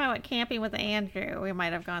last time I went camping with Andrew, we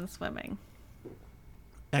might have gone swimming.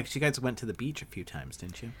 Actually, you guys went to the beach a few times,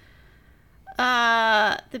 didn't you?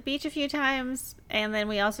 The beach a few times, and then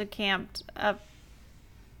we also camped up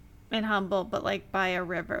in Humboldt, but like by a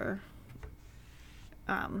river.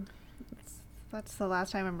 That's the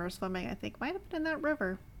last time I remember swimming. I think might have been in that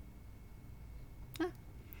river.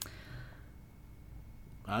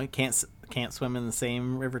 Well, you can't swim in the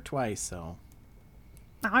same river twice, so.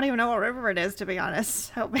 I don't even know what river it is, to be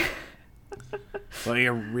honest. Help me. Well,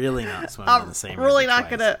 you're really not swimming in the same river really not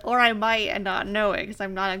twice. gonna, or I might and not know it because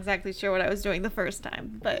I'm not exactly sure what I was doing the first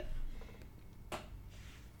time. But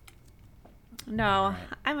no, Right.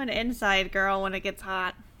 I'm an inside girl when it gets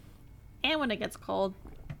hot and when it gets cold.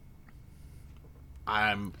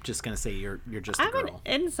 I'm just gonna say you're just a I'm girl.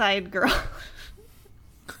 an inside girl.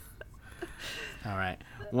 All right,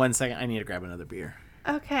 1 second. I need to grab another beer.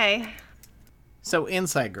 Okay. So,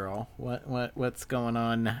 inside girl, what's going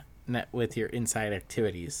on with your inside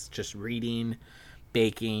activities? Just reading,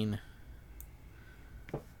 baking.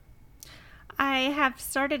 I have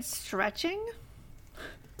started stretching.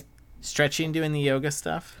 Doing the yoga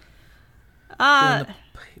stuff. Doing the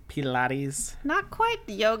Pilates. Not quite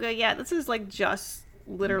yoga yet. This is like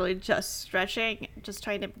literally just stretching. Just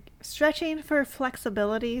stretching for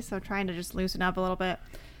flexibility. So trying to just loosen up a little bit.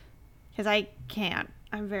 Because I can't.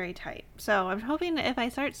 I'm very tight. So I'm hoping if I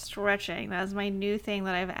start stretching, that's my new thing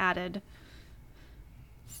that I've added.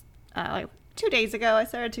 Like 2 days ago. I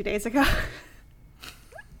started 2 days ago.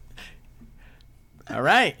 All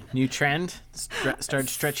right, new trend. Started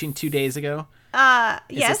stretching 2 days ago.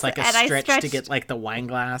 Is yes. this like a and stretch to get like the wine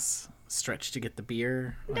glass? Stretch to get the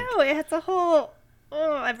beer? Like, No, it's a whole.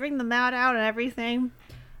 Oh, I bring the mat out and everything,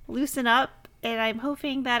 loosen up, and I'm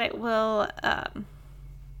hoping that it will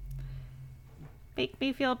make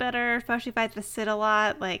me feel better, especially if I have to sit a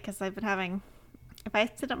lot. Like, because I've been having. If I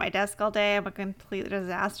sit at my desk all day, I'm a complete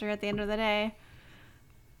disaster at the end of the day.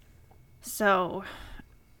 So,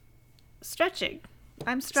 stretching.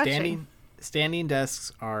 I'm stretching. Standing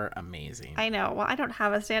desks are amazing. I know. Well, I don't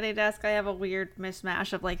have a standing desk. I have a weird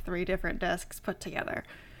mishmash of like 3 different desks put together.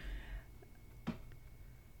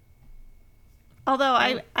 Although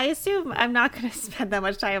I assume I'm not going to spend that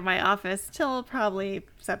much time in my office till probably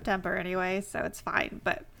September anyway, so it's fine.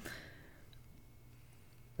 But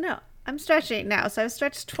no, I'm stretching now. So I've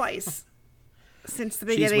stretched twice since the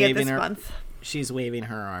beginning of this month. She's waving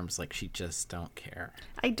her arms like she just don't care.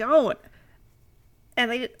 I don't.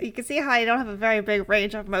 And you can see how I don't have a very big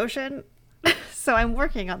range of motion. So I'm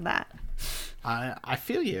working on that. I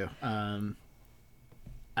feel you.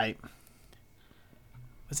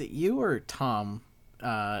 Was it you or Tom?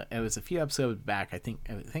 It was a few episodes back. I think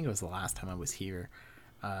it was the last time I was here.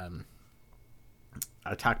 I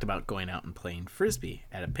I talked about going out and playing Frisbee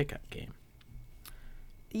at a pickup game.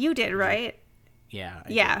 You did, right? Yeah.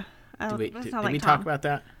 Yeah. Did we talk about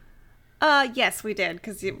that? Yes, we did,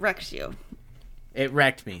 because it wrecked you. It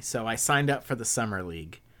wrecked me, so I signed up for the Summer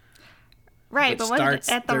League. Right, but wasn't it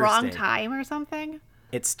at the wrong Thursday. time or something?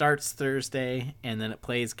 It starts Thursday, and then it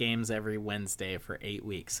plays games every Wednesday for 8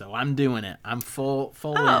 weeks. So I'm doing it. I'm full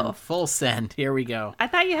in, full send. Here we go. I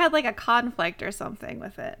thought you had like a conflict or something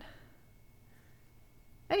with it.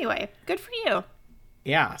 Anyway, good for you.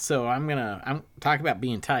 Yeah, so I'm talking about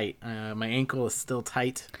being tight. My ankle is still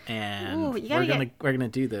tight, and we're gonna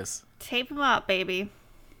do this. Tape them up, baby.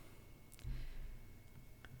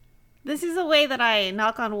 This is a way that I,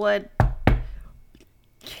 knock on wood,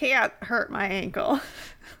 can't hurt my ankle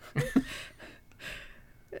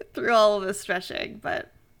through all of this stretching,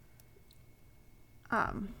 but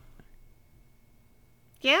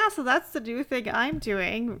yeah, so that's the new thing I'm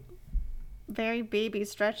doing. Very baby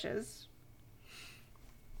stretches.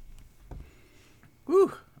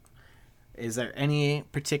 Woo. Is there any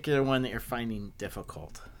particular one that you're finding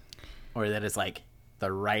difficult, or that is like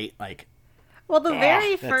the right like? Well, the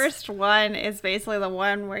very first one is basically the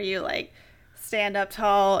one where you like stand up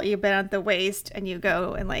tall, you bend at the waist, and you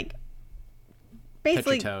go and like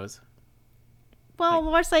basically touch your toes. Well,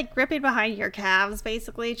 more like gripping behind your calves,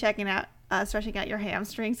 basically checking out, stretching out your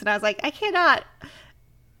hamstrings. And I was like, I cannot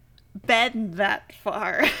bend that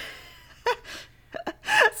far.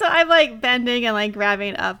 So I'm like bending and like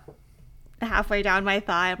grabbing up halfway down my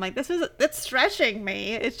thigh. I'm like, it's stretching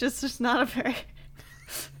me. It's just not a very.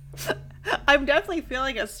 I'm definitely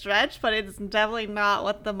feeling a stretch, but it's definitely not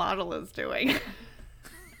what the model is doing.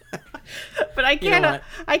 But I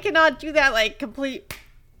cannot do that like complete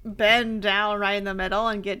bend down right in the middle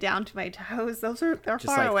and get down to my toes. They're just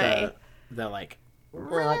far like away. The like.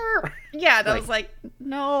 Yeah, that was like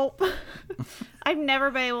nope. I've never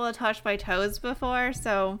been able to touch my toes before,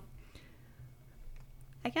 so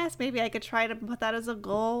I guess maybe I could try to put that as a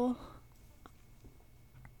goal.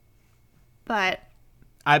 But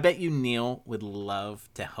I bet you Neil would love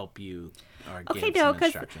to help you or give some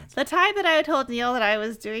instructions. The time that I told Neil that I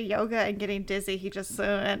was doing yoga and getting dizzy, he just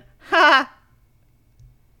went, ha!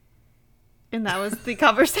 And that was the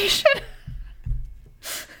conversation.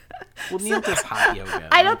 Well, Neil does hot yoga.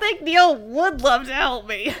 I don't think Neil would love to help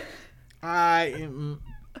me.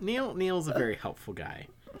 Neil's a very helpful guy.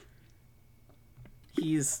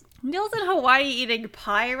 Neil's in Hawaii eating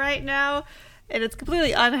pie right now. And it's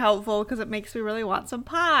completely unhelpful because it makes me really want some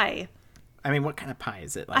pie. I mean, what kind of pie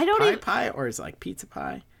is it? Like pie, or is it like pizza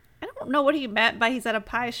pie? I don't know what he meant by he's at a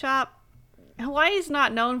pie shop. Hawaii's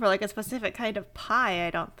not known for like a specific kind of pie, I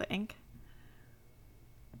don't think.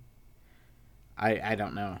 I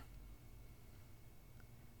don't know.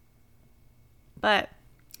 But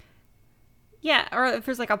yeah, or if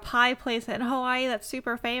there's like a pie place in Hawaii that's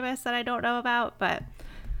super famous that I don't know about, but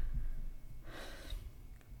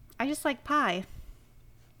I just like pie.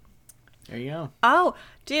 There you go. Oh,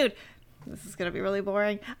 dude, this is going to be really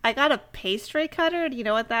boring. I got a pastry cutter. Do you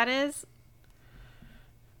know what that is?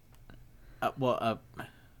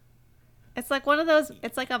 It's like one of those,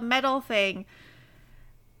 it's like a metal thing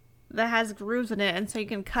that has grooves in it, and so you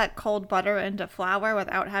can cut cold butter into flour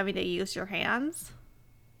without having to use your hands.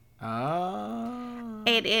 Oh.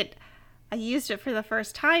 And I used it for the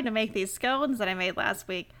first time to make these scones that I made last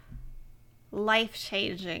week.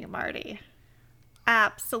 Life-changing, Marty.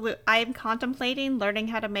 Absolute. I'm contemplating learning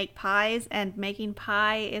how to make pies, and making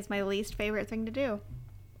pie is my least favorite thing to do.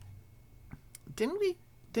 Didn't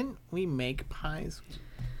we make pies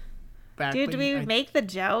back? Dude, did we make the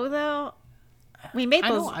dough though? We made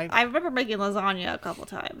I remember making lasagna a couple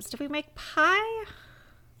times. Did we make pie?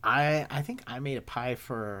 I think I made a pie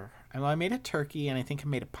I made a turkey, and I think I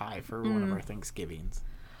made a pie for one of our Thanksgivings.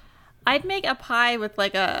 I'd make a pie with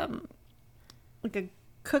like a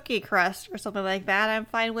cookie crust or something like that I'm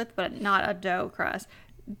fine with, but not a dough crust.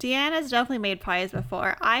 Deanna's definitely made pies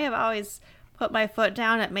before. I have always put my foot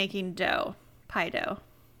down at making pie dough.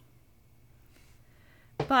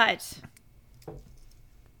 But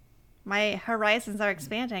my horizons are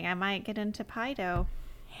expanding. I might get into pie dough.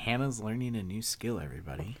 Hannah's learning a new skill,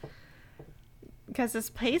 everybody. Because this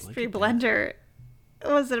pastry blender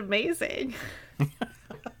was amazing.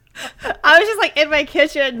 I was just like in my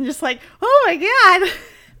kitchen, just like, oh my god.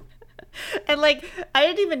 And like, I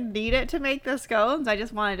didn't even need it to make the scones. I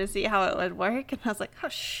just wanted to see how it would work. And I was like, oh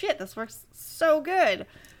shit, this works so good.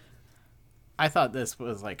 I thought this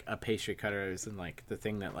was like a pastry cutter. It was in like the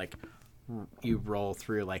thing that like you roll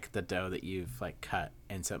through like the dough that you've like cut.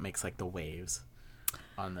 And so it makes like the waves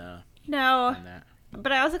on that.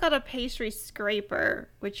 But I also got a pastry scraper,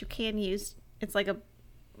 which you can use. It's like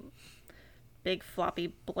big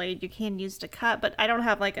floppy blade you can use to cut, but I don't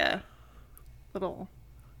have like a little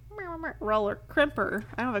roller crimper.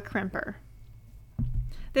 I don't have a crimper.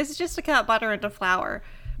 This is just to cut butter into flour,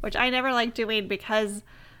 which I never like doing because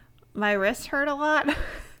my wrists hurt a lot.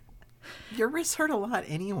 Your wrists hurt a lot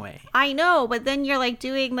anyway. I know, but then you're like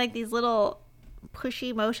doing like these little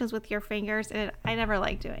pushy motions with your fingers, and I never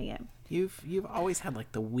like doing it. You've always had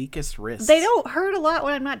like the weakest wrists. They don't hurt a lot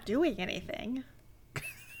when I'm not doing anything.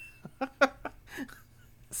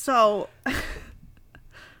 So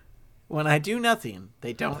when I do nothing,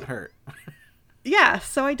 they don't hurt. Yeah,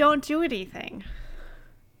 so I don't do anything.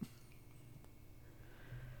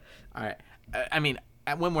 All right. I mean,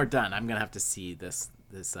 when we're done, I'm gonna have to see this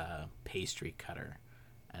pastry cutter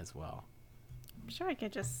as well. I'm sure I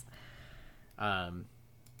could just.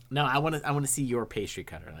 No, I want to see your pastry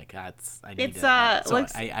cutter. Like I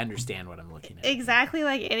looks I understand what I'm looking at. Exactly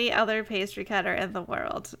like any other pastry cutter in the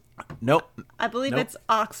world. Nope. I believe it's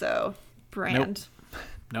OXO brand.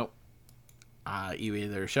 Nope. You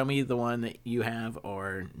either show me the one that you have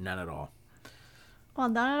or none at all. Well,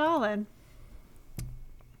 none at all then.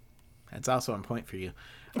 That's also on point for you.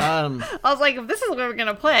 I was like, if this is what we're going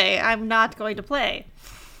to play, I'm not going to play.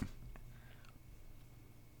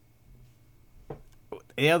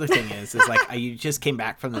 The other thing is like you just came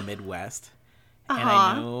back from the Midwest, and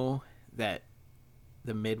I know that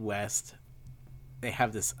the Midwest, they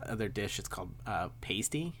have this other dish. It's called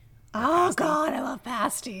pasty. Oh God, I love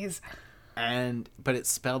pasties. But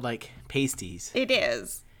it's spelled like pasties. It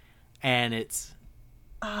is, and it's.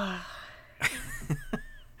 I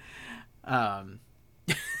don't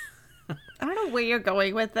know where you're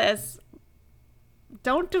going with this.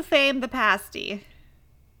 Don't defame the pasty.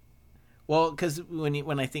 Well, because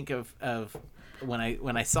when I think of when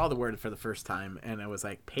I saw the word for the first time, and I was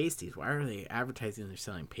like, pasties. Why are they advertising they're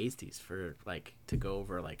selling pasties for like to go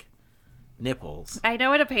over like nipples? I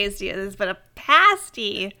know what a pasty is, but a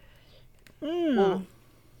pasty. Well,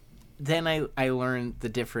 then I learned the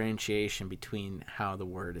differentiation between how the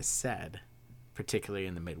word is said, particularly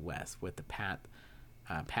in the Midwest with the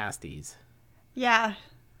pasties. Yeah,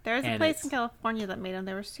 there's a place in California that made them.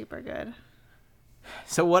 They were super good.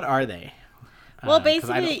 So what are they? Well,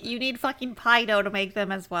 basically, you need fucking pie dough to make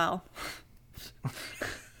them as well.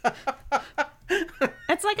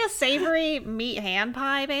 It's like a savory meat hand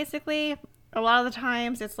pie, basically. A lot of the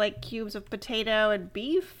times, it's like cubes of potato and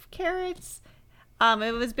beef carrots.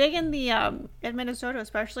 It was big in the in Minnesota,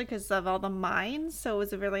 especially because of all the mines. So it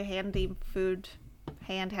was a really handy food,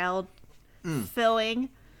 handheld filling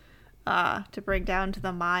to bring down to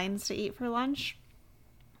the mines to eat for lunch.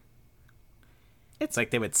 It's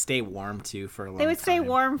like they would stay warm too for a long time. They would stay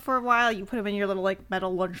warm for a while. You put them in your little like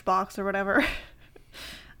metal lunchbox or whatever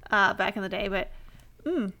back in the day. But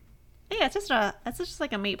yeah, it's just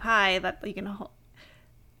like a meat pie that you can hold.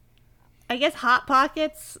 I guess Hot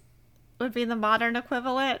Pockets would be the modern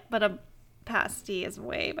equivalent, but a pasty is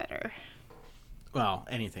way better. Well,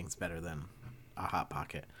 anything's better than a Hot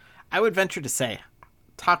Pocket. I would venture to say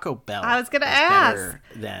Taco Bell. I was gonna ask better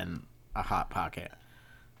than a Hot Pocket.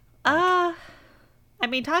 I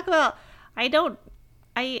mean, Taco Bell,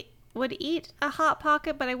 I would eat a Hot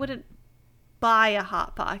Pocket, but I wouldn't buy a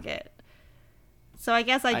Hot Pocket. So I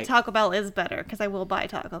guess Taco Bell is better, because I will buy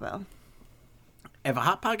Taco Bell. If a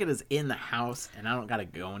Hot Pocket is in the house and I don't gotta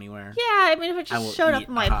go anywhere. Yeah, I mean, if it just showed up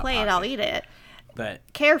on my plate, I'll eat it. But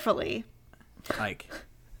carefully. Like,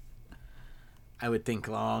 I would think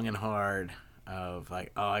long and hard of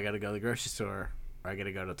like, oh, I gotta go to the grocery store, or I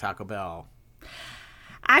gotta go to Taco Bell.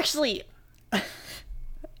 Actually,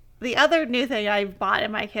 the other new thing I bought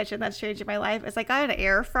in my kitchen that's changing my life is I got an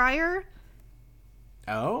air fryer.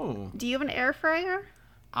 Oh. Do you have an air fryer?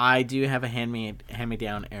 I do have a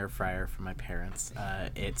hand-me-down air fryer from my parents.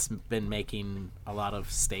 It's been making a lot of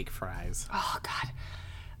steak fries. Oh, God.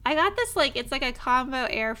 I got this, like, it's like a combo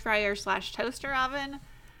air fryer / toaster oven.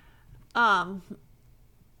 And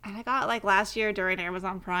I got it, like, last year during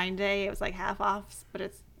Amazon Prime Day. It was, like, half off, but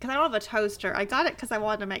it's, because I don't have a toaster. I got it because I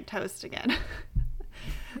wanted to make toast again.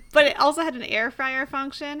 But it also had an air fryer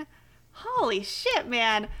function. Holy shit,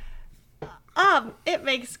 man. It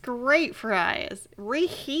makes great fries.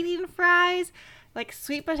 Reheating fries, like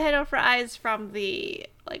sweet potato fries from the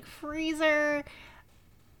like freezer.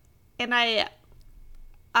 And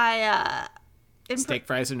steak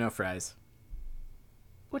fries or no fries?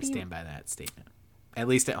 What do you stand by that statement? At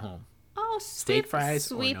least at home. Oh, steak fries,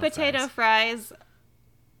 sweet or no potato fries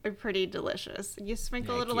are pretty delicious. You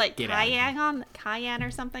sprinkle a little like cayenne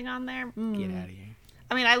or something on there. Get out of here.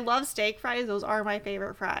 I mean, I love steak fries. Those are my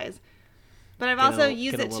favorite fries. But I've also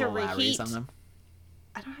used it to reheat. On them.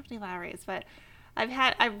 I don't have any Lowry's, but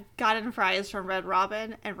I've gotten fries from Red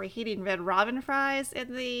Robin, and reheating Red Robin fries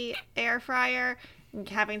in the air fryer and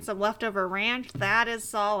having some leftover ranch, that is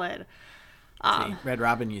solid. See, Red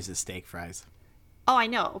Robin uses steak fries. Oh, I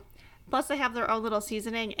know. Plus, they have their own little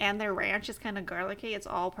seasoning, and their ranch is kind of garlicky. It's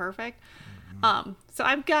all perfect. So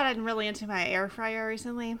I've gotten really into my air fryer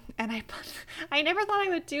recently, and I never thought I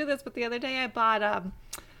would do this, but the other day I bought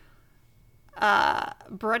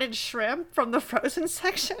breaded shrimp from the frozen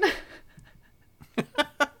section.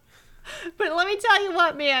 But let me tell you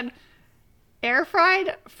what, man, air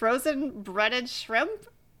fried frozen breaded shrimp,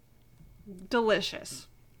 delicious.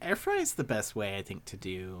 Air fry is the best way, I think, to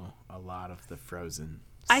do a lot of the frozen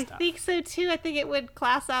I stuff. think so too. I think it would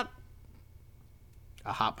class up.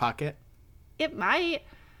 A Hot Pocket? It might.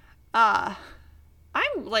 I'm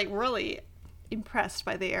like really impressed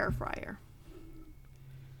by the air fryer.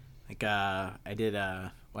 Like, I did,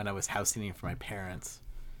 when I was house sitting for my parents,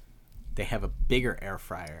 they have a bigger air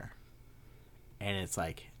fryer. And it's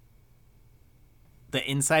like, the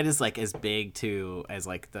inside is like as big as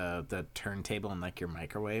like the turntable in like your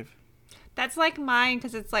microwave. That's like mine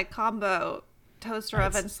because it's like combo toaster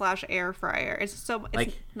oven / air fryer. It's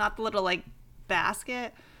like, not the little like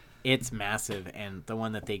basket. It's massive, and the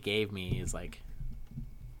one that they gave me is like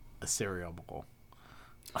a cereal bowl.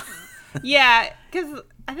 Yeah, because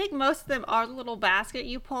I think most of them are the little basket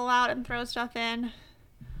you pull out and throw stuff in.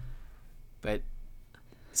 But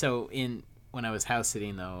so when I was house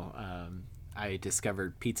sitting though, I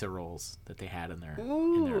discovered pizza rolls that they had in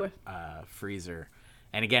their freezer,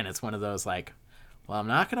 and again, it's one of those like, well, I'm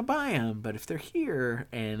not gonna buy them, but if they're here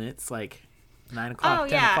and it's like 9 o'clock,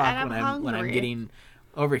 10 o'clock when I'm getting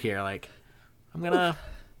over here, like I'm gonna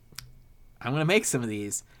make some of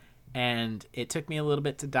these. And it took me a little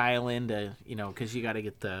bit to dial into, because you got to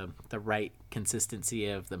get the right consistency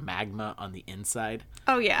of the magma on the inside.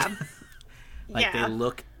 Oh yeah. They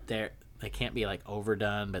can't be like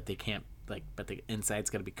overdone, but they can't but the inside's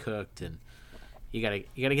got to be cooked, and you got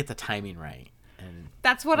to get the timing right. And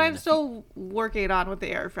that's what I'm still working on with the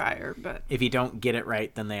air fryer. But if you don't get it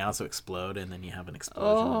right, then they also explode, and then you have an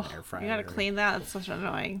explosion in the air fryer. You got to clean that. It's such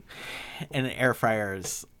annoying. And the air fryer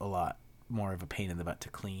is a lot more of a pain in the butt to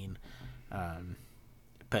clean.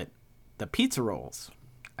 But the pizza rolls,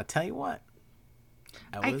 I tell you what,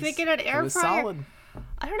 I think in an air fryer, solid.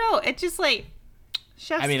 I don't know. It just like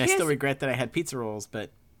chef's I kiss. still regret that I had pizza rolls, but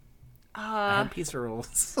I had pizza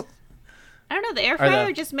rolls. I don't know. The air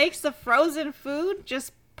fryer just makes the frozen food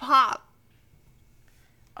just pop.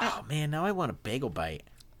 Oh man, now I want a bagel bite.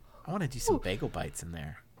 I want to do some bagel bites in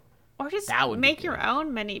there. Or just make your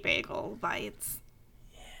own mini bagel bites.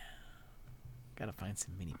 Gotta find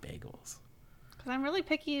some mini bagels. Because I'm really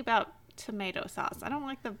picky about tomato sauce. I don't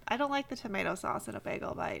like the tomato sauce in a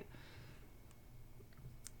bagel bite.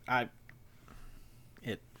 I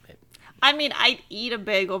mean, I'd eat a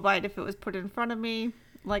bagel bite if it was put in front of me,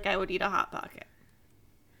 like I would eat a Hot Pocket.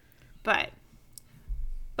 But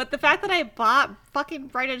the fact that I bought fucking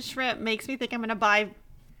breaded shrimp makes me think I'm gonna buy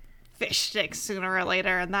fish sticks sooner or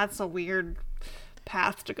later, and that's a weird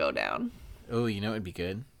path to go down. Oh, you know what would be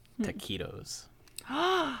good? Taquitos.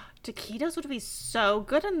 Taquitos would be so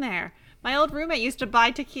good in there. My old roommate used to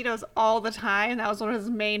buy taquitos all the time. That was one of his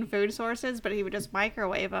main food sources, but he would just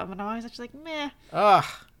microwave them, and I was just like, meh.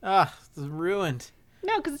 It's ruined.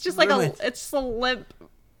 No, because it's just it's a limp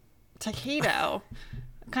taquito,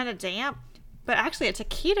 kind of damp. But actually, a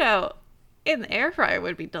taquito in the air fryer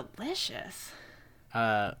would be delicious.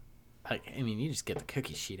 I mean, you just get the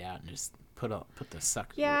cookie sheet out and just put the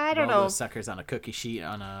sucker. Yeah, I don't know. Those suckers on a cookie sheet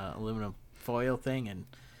on a aluminum foil thing, and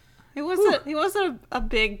he wasn't a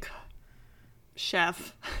big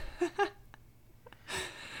chef.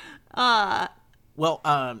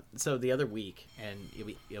 So the other week, and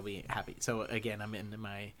you'll be happy. So again, I'm in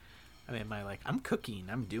my like, I'm cooking,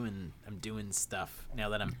 I'm doing stuff now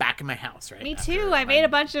that I'm back in my house, right? Me too. I made a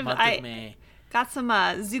bunch of got some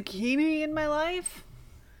zucchini in my life.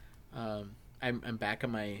 I'm back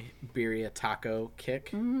on my birria taco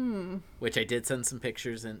kick, which I did send some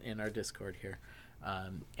pictures in our Discord here.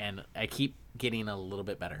 And I keep getting a little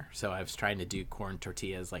bit better. So I was trying to do corn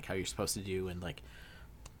tortillas like how you're supposed to do, and like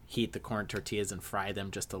heat the corn tortillas and fry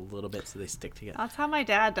them just a little bit so they stick together. That's how my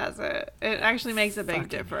dad does it. It actually makes a big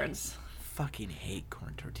difference. Fucking hate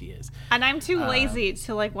corn tortillas. And I'm too lazy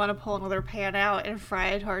to like want to pull another pan out and fry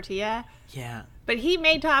a tortilla. Yeah. But he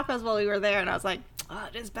made tacos while we were there, and I was like, oh,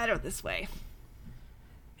 it is better this way.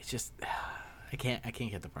 It's just I can't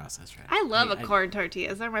get the process right. I love corn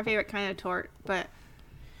tortillas. They're my favorite kind of tort. But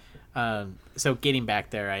so getting back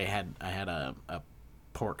there, I had a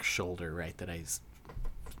pork shoulder, right, that I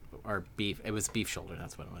or beef. It was beef shoulder.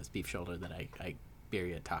 That's what it was. Beef shoulder that I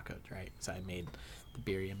birria tacoed, right? So I made the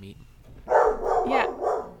birria meat. Yeah.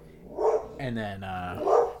 And then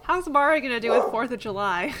How's Mara gonna do with 4th of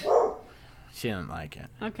July? she didn't like it.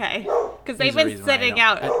 Okay. Because they've There's a been reason why I setting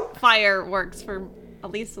don't- out fireworks for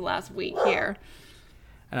at least the last week here.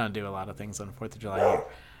 I don't do a lot of things on 4th of July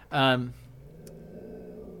here.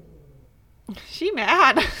 She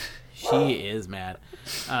mad. She is mad.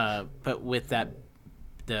 But with that,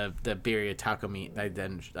 the birria taco meat,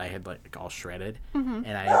 I had like all shredded, and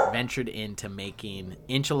I ventured into making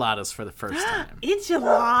enchiladas for the first time.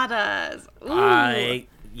 Enchiladas. Ooh.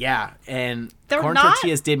 And They're corn not-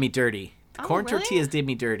 tortillas did me dirty. Oh, Corn really? tortillas did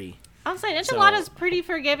me dirty. I'm saying enchiladas pretty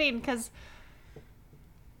forgiving because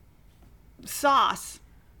sauce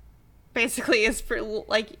basically is for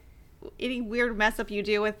like any weird mess up you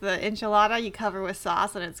do with the enchilada, you cover with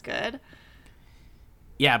sauce and it's good.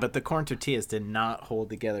 Yeah, but the corn tortillas did not hold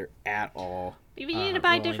together at all. Maybe you need to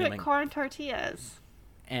buy rolling different them in- corn tortillas.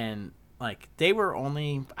 And like they were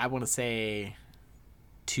only, I want to say,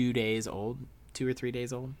 2 days old, 2 or 3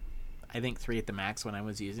 days old. I think 3 at the max when I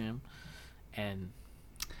was using them, and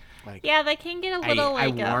like Yeah, they can get a little I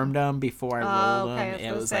like warmed them before I rolled okay, I them. was It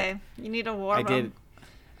gonna was say like you need to warm them.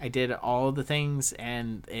 I did all of the things,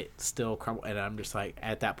 and it still crumbled. And I'm just like,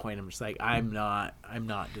 at that point, I'm just like, I'm not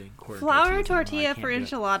doing corn Flour tortillas anymore. I tortilla can't for do it.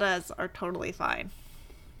 enchiladas are totally fine.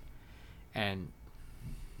 And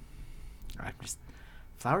I'm just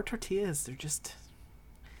flour tortillas. They're just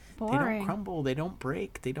they don't Boring. crumble. They don't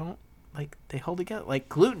break. They don't like they hold together like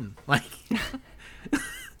gluten. Like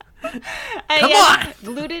And Come yes, on!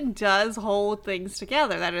 gluten does hold things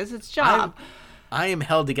together. That is its job. I am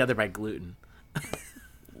held together by gluten.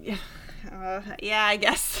 Yeah, I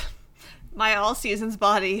guess my all seasons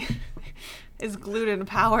body is gluten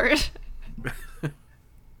powered.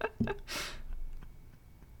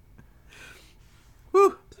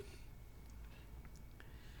 Whew.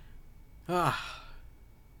 Ah.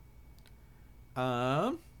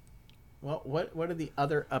 Well, what are the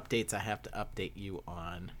other updates I have to update you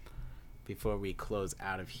on before we close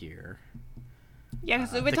out of here? Yeah,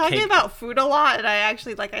 because we've been the talking cake- about food a lot, and I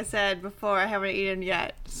actually, like I said before, I haven't eaten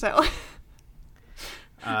yet. So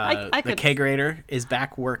I The could. kegerator is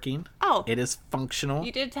back working. Oh, It is functional.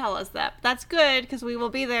 you did tell us that. That's good because we will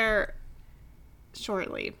be there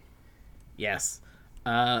shortly. Yes.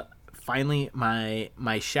 Finally,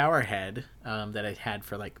 my shower head that I had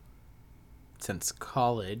for like since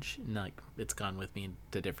college, and like it's gone with me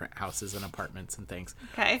to different houses and apartments and things.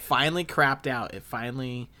 Okay. Finally crapped out. It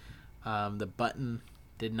finally, the button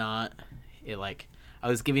did not. It like I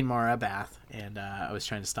was giving Mara a bath and I was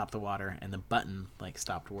trying to stop the water and the button like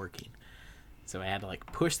stopped working. So I had to like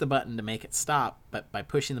push the button to make it stop, but by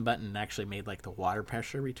pushing the button, it actually made like the water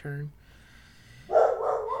pressure return.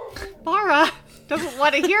 Mara doesn't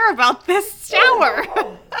want to hear about this shower.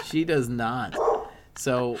 She does not.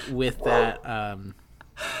 So with that,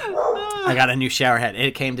 I got a new shower head.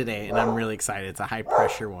 It came today, and I'm really excited. It's a high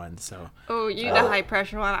pressure one, so Oh, you need a high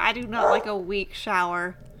pressure one. I do not like a weak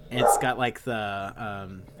shower. it's got like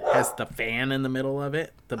the has the fan in the middle of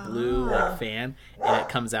it, the blue like fan, and it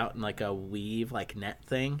comes out in like a weave like net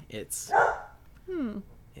thing. It's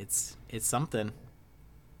something.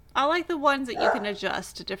 I like the ones that you can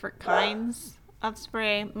adjust to different kinds of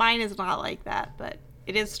spray. Mine is not like that, but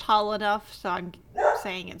it is tall enough, so I'm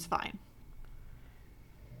saying it's fine.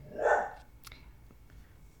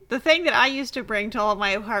 The thing that I used to bring to all of my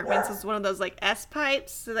apartments is one of those like S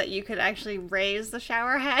pipes so that you could actually raise the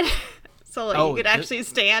shower head so that you could actually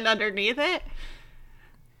stand underneath it.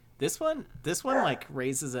 This one like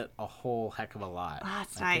raises it a whole heck of a lot. Oh,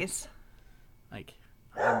 that's Like, nice. Like,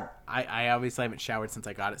 I obviously haven't showered since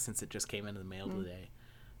I got it, since it just came into the mail today.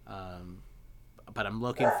 But I'm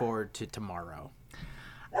looking forward to tomorrow.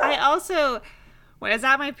 I also, when I was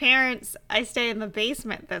at my parents', I stayed in the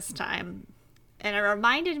basement this time. And it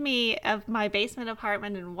reminded me of my basement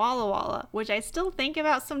apartment in Walla Walla, which I still think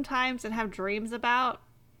about sometimes and have dreams about.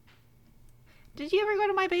 Did you ever go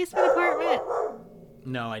to my basement apartment?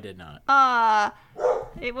 No, I did not.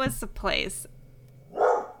 It was the place.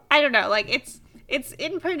 I don't know, like it's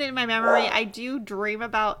imprinted in my memory. I do dream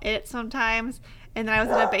about it sometimes. And then I was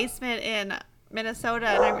in a basement in Minnesota,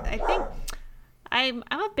 and I think I'm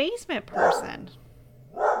a basement person.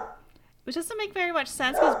 Which doesn't make very much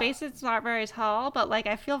sense because basements aren't very tall, but like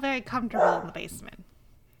I feel very comfortable in the basement.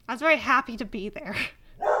 I was very happy to be there.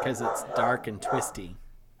 Because it's dark and twisty.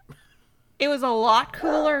 It was a lot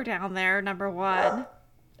cooler down there, number one.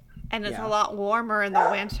 And it's Yeah. a lot warmer in the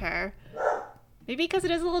winter. Maybe because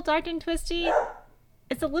it is a little dark and twisty,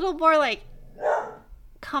 it's a little more like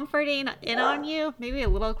comforting in on you. Maybe a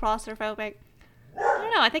little claustrophobic. I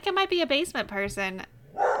don't know. I think I might be a basement person.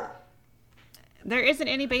 There isn't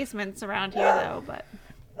any basements around here, though, but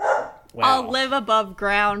I'll live above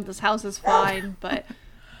ground. This house is fine, but...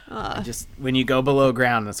 just when you go below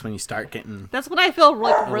ground, that's when you start getting... That's when I feel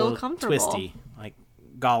real comfortable. Twisty, like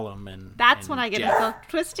Gollum and That's and when I get Jeff. feel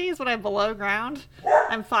twisty, is when I'm below ground.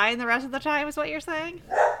 I'm fine the rest of the time, is what you're saying?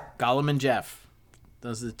 Gollum and Jeff.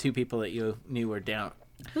 Those are the two people that you knew were down.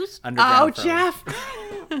 Who's... underground for Jeff!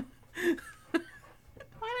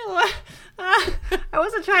 I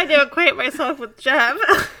wasn't trying to equate myself with Jeff.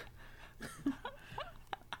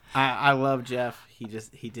 I love Jeff. He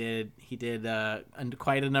did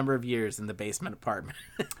quite a number of years in the basement apartment.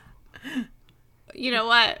 You know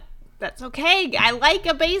what? That's okay. I like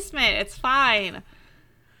a basement. It's fine.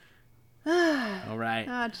 All right.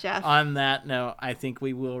 Oh, Jeff. On that note, I think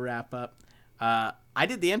we will wrap up. I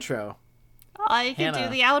did the intro. I can do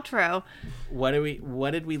the outro. What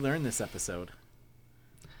did we learn this episode?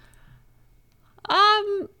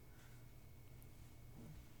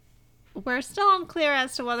 We're still unclear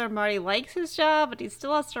as to whether Marty likes his job, but he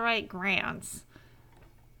still has to write grants,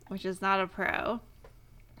 which is not a pro.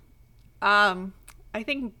 I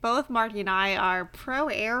think both Marty and I are pro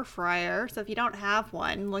air fryer, so if you don't have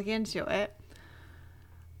one, look into it.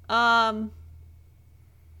 Mara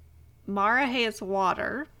hates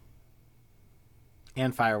water.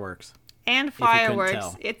 And fireworks. And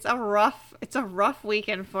fireworks. It's a rough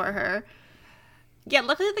weekend for her. Yeah,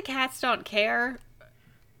 luckily the cats don't care.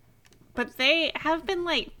 But they have been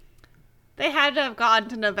they had to have gone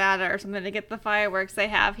to Nevada or something to get the fireworks they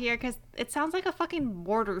have here, because it sounds like a fucking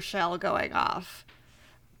mortar shell going off.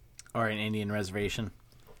 Or an Indian reservation.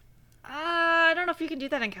 I don't know if you can do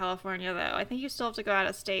that in California, though. I think you still have to go out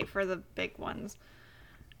of state for the big ones.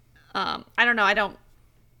 I don't know. I don't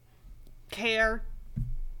care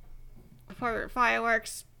for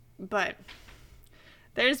fireworks, but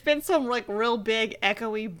there's been some real big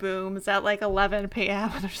echoey booms at 11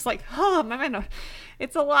 p.m. and they're just like, oh man,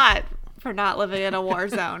 it's a lot for not living in a war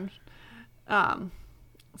zone.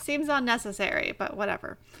 Seems unnecessary, but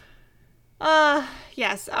whatever.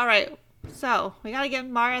 Yes, all right. So we gotta get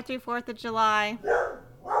Mara through 4th of July.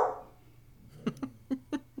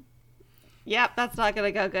 Yep, that's not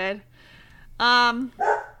gonna go good. I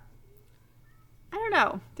don't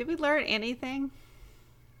know. Did we learn anything?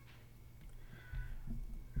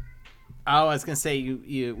 Oh, I was gonna say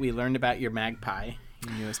we learned about your magpie,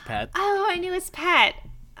 your newest pet. Oh, I knew his pet.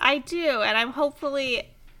 I do, and I'm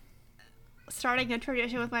hopefully starting a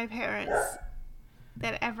tradition with my parents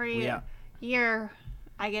that every year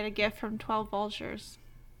I get a gift from 12 vultures.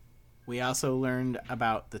 We also learned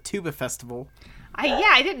about the Tuba Festival.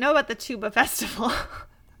 I didn't know about the Tuba Festival.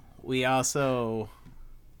 We also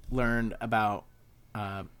learned about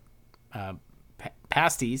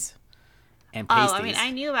pasties and pasties. Oh, I mean,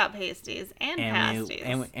 I knew about pasties and pasties.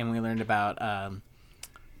 And we learned about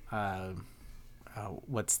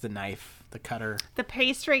what's the knife? The cutter. The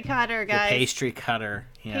pastry cutter, guys. The pastry cutter.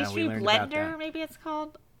 Yeah, pastry we learned blender, about that. maybe it's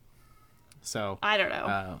called. So I don't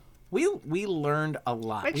know. We learned a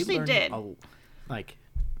lot. Actually, did.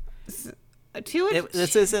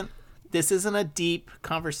 This isn't a deep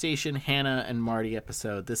conversation Hannah and Marty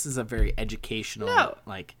episode. This is a very educational,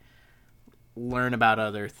 learn about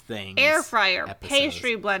other things. Air fryer, episodes.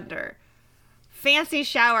 pastry blender, fancy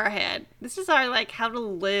shower head. This is our how to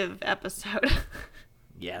live episode.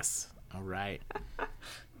 Yes. All right.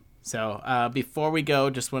 So before we go,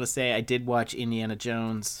 just want to say I did watch Indiana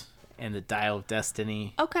Jones and the Dial of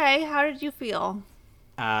Destiny. Okay, how did you feel?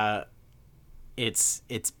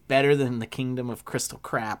 It's better than the Kingdom of Crystal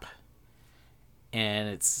Crap.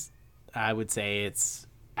 And I would say it's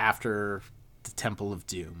after the Temple of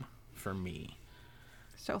Doom for me.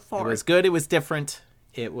 So far. It was good. It was different.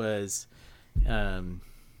 It was a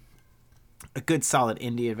good, solid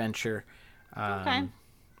indie adventure. Okay.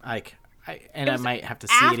 I might have to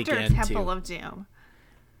see it again after Temple too. of Doom.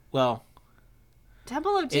 Well,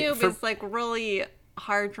 Temple of Doom is really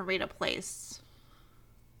hard for me to place.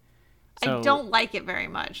 So, I don't like it very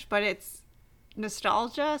much, but it's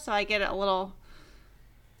nostalgia, so I get it a little.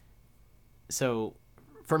 So,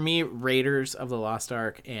 for me, Raiders of the Lost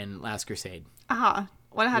Ark and Last Crusade. 100%.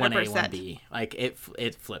 1A, 1B.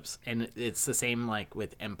 It flips. And it's the same,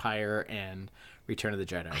 with Empire and Return of the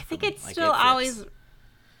Jedi. I think it's still always...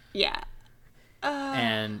 Yeah.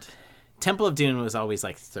 And Temple of Doom was always,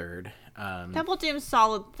 third. Temple of Doom's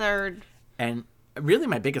solid third. And really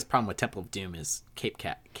my biggest problem with Temple of Doom is Kate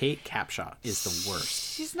Capshaw is the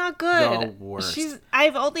worst. She's not good. The worst. I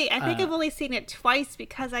think I've only seen it twice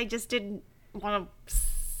because I just didn't want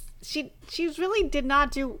to she really did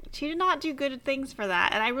not do good things for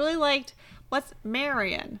that. And I really liked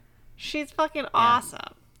Marion. She's fucking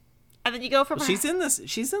awesome. And then you go from she's in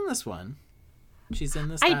this one. She's in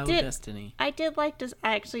this Dial of Destiny. I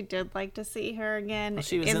actually did like to see her again. Well,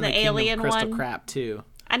 she was in the Alien Crystal one. Crap too.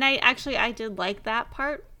 And I did like that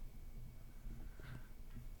part.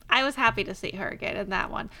 I was happy to see her again in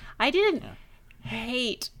that one. I didn't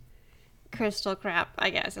hate Crystal Crap, I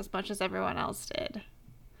guess, as much as everyone else did.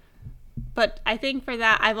 But I think for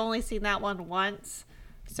that, I've only seen that one once.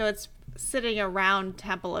 So it's sitting around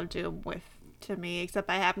Temple of Doom to me, except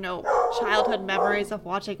I have no childhood memories of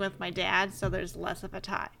watching with my dad, so there's less of a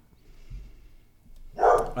tie.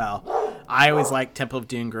 Well, I always liked Temple of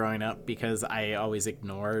Doom growing up because I always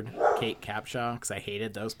ignored Kate Capshaw because I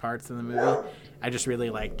hated those parts in the movie. I just really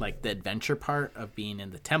liked the adventure part of being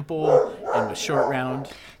in the temple and with Short Round.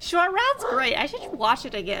 Short Round's great. I should watch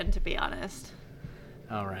it again, to be honest.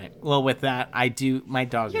 All right. Well, with that, my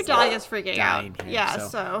dog Your dog is freaking out. Here, yeah,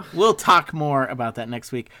 so. We'll talk more about that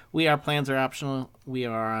next week. We are Plans Are Optional. We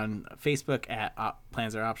are on Facebook at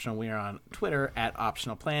Plans Are Optional. We are on Twitter at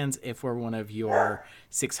Optional Plans. If we're one of your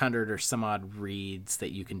 600 or some odd reads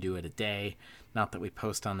that you can do it a day. Not that we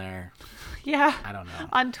post on there. Yeah. I don't know.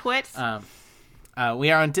 On Twits.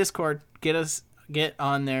 We are on Discord. Get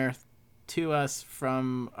on there to us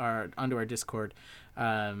onto our Discord.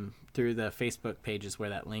 Through the Facebook pages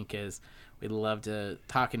where that link is. We'd love to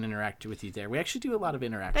talk and interact with you there. We actually do a lot of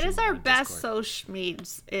interaction. That is our best social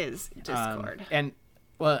medias is Discord. And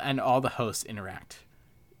all the hosts interact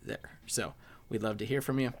there. So we'd love to hear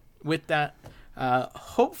from you. With that,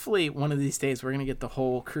 hopefully one of these days we're going to get the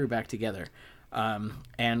whole crew back together.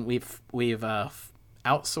 And we've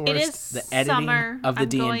outsourced the editing of the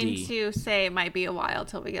D&D. I'm going to say it might be a while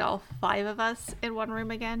till we get all 5 of us in one room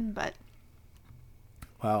again, but...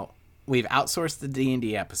 Well, we've outsourced the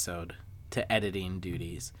D&D episode to editing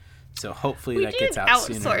duties, so hopefully that gets out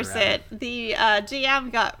sooner. We did outsource it. The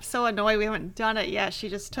GM got so annoyed we haven't done it yet. She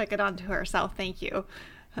just took it onto herself. Thank you.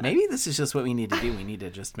 Maybe this is just what we need to do. We need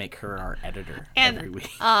to just make her our editor every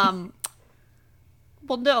week. Well,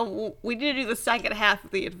 no, we need to do the second half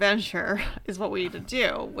of the adventure is what we need to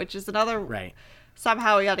do, which is another... Right.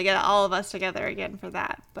 Somehow we got to get all of us together again for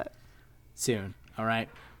that, but... Soon, all right?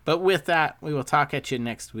 But with that, we will talk at you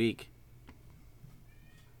next week.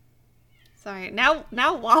 Sorry, now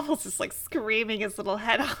Waffles is screaming his little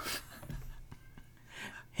head off.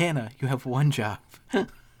 Hannah, you have one job. Bye!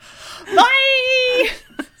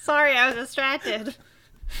 Sorry, I was distracted.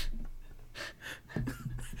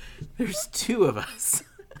 There's 2 of us.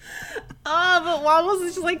 Oh, but Waffles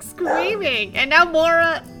is just screaming. And now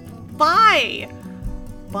Mora, bye!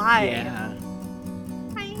 Bye. Yeah.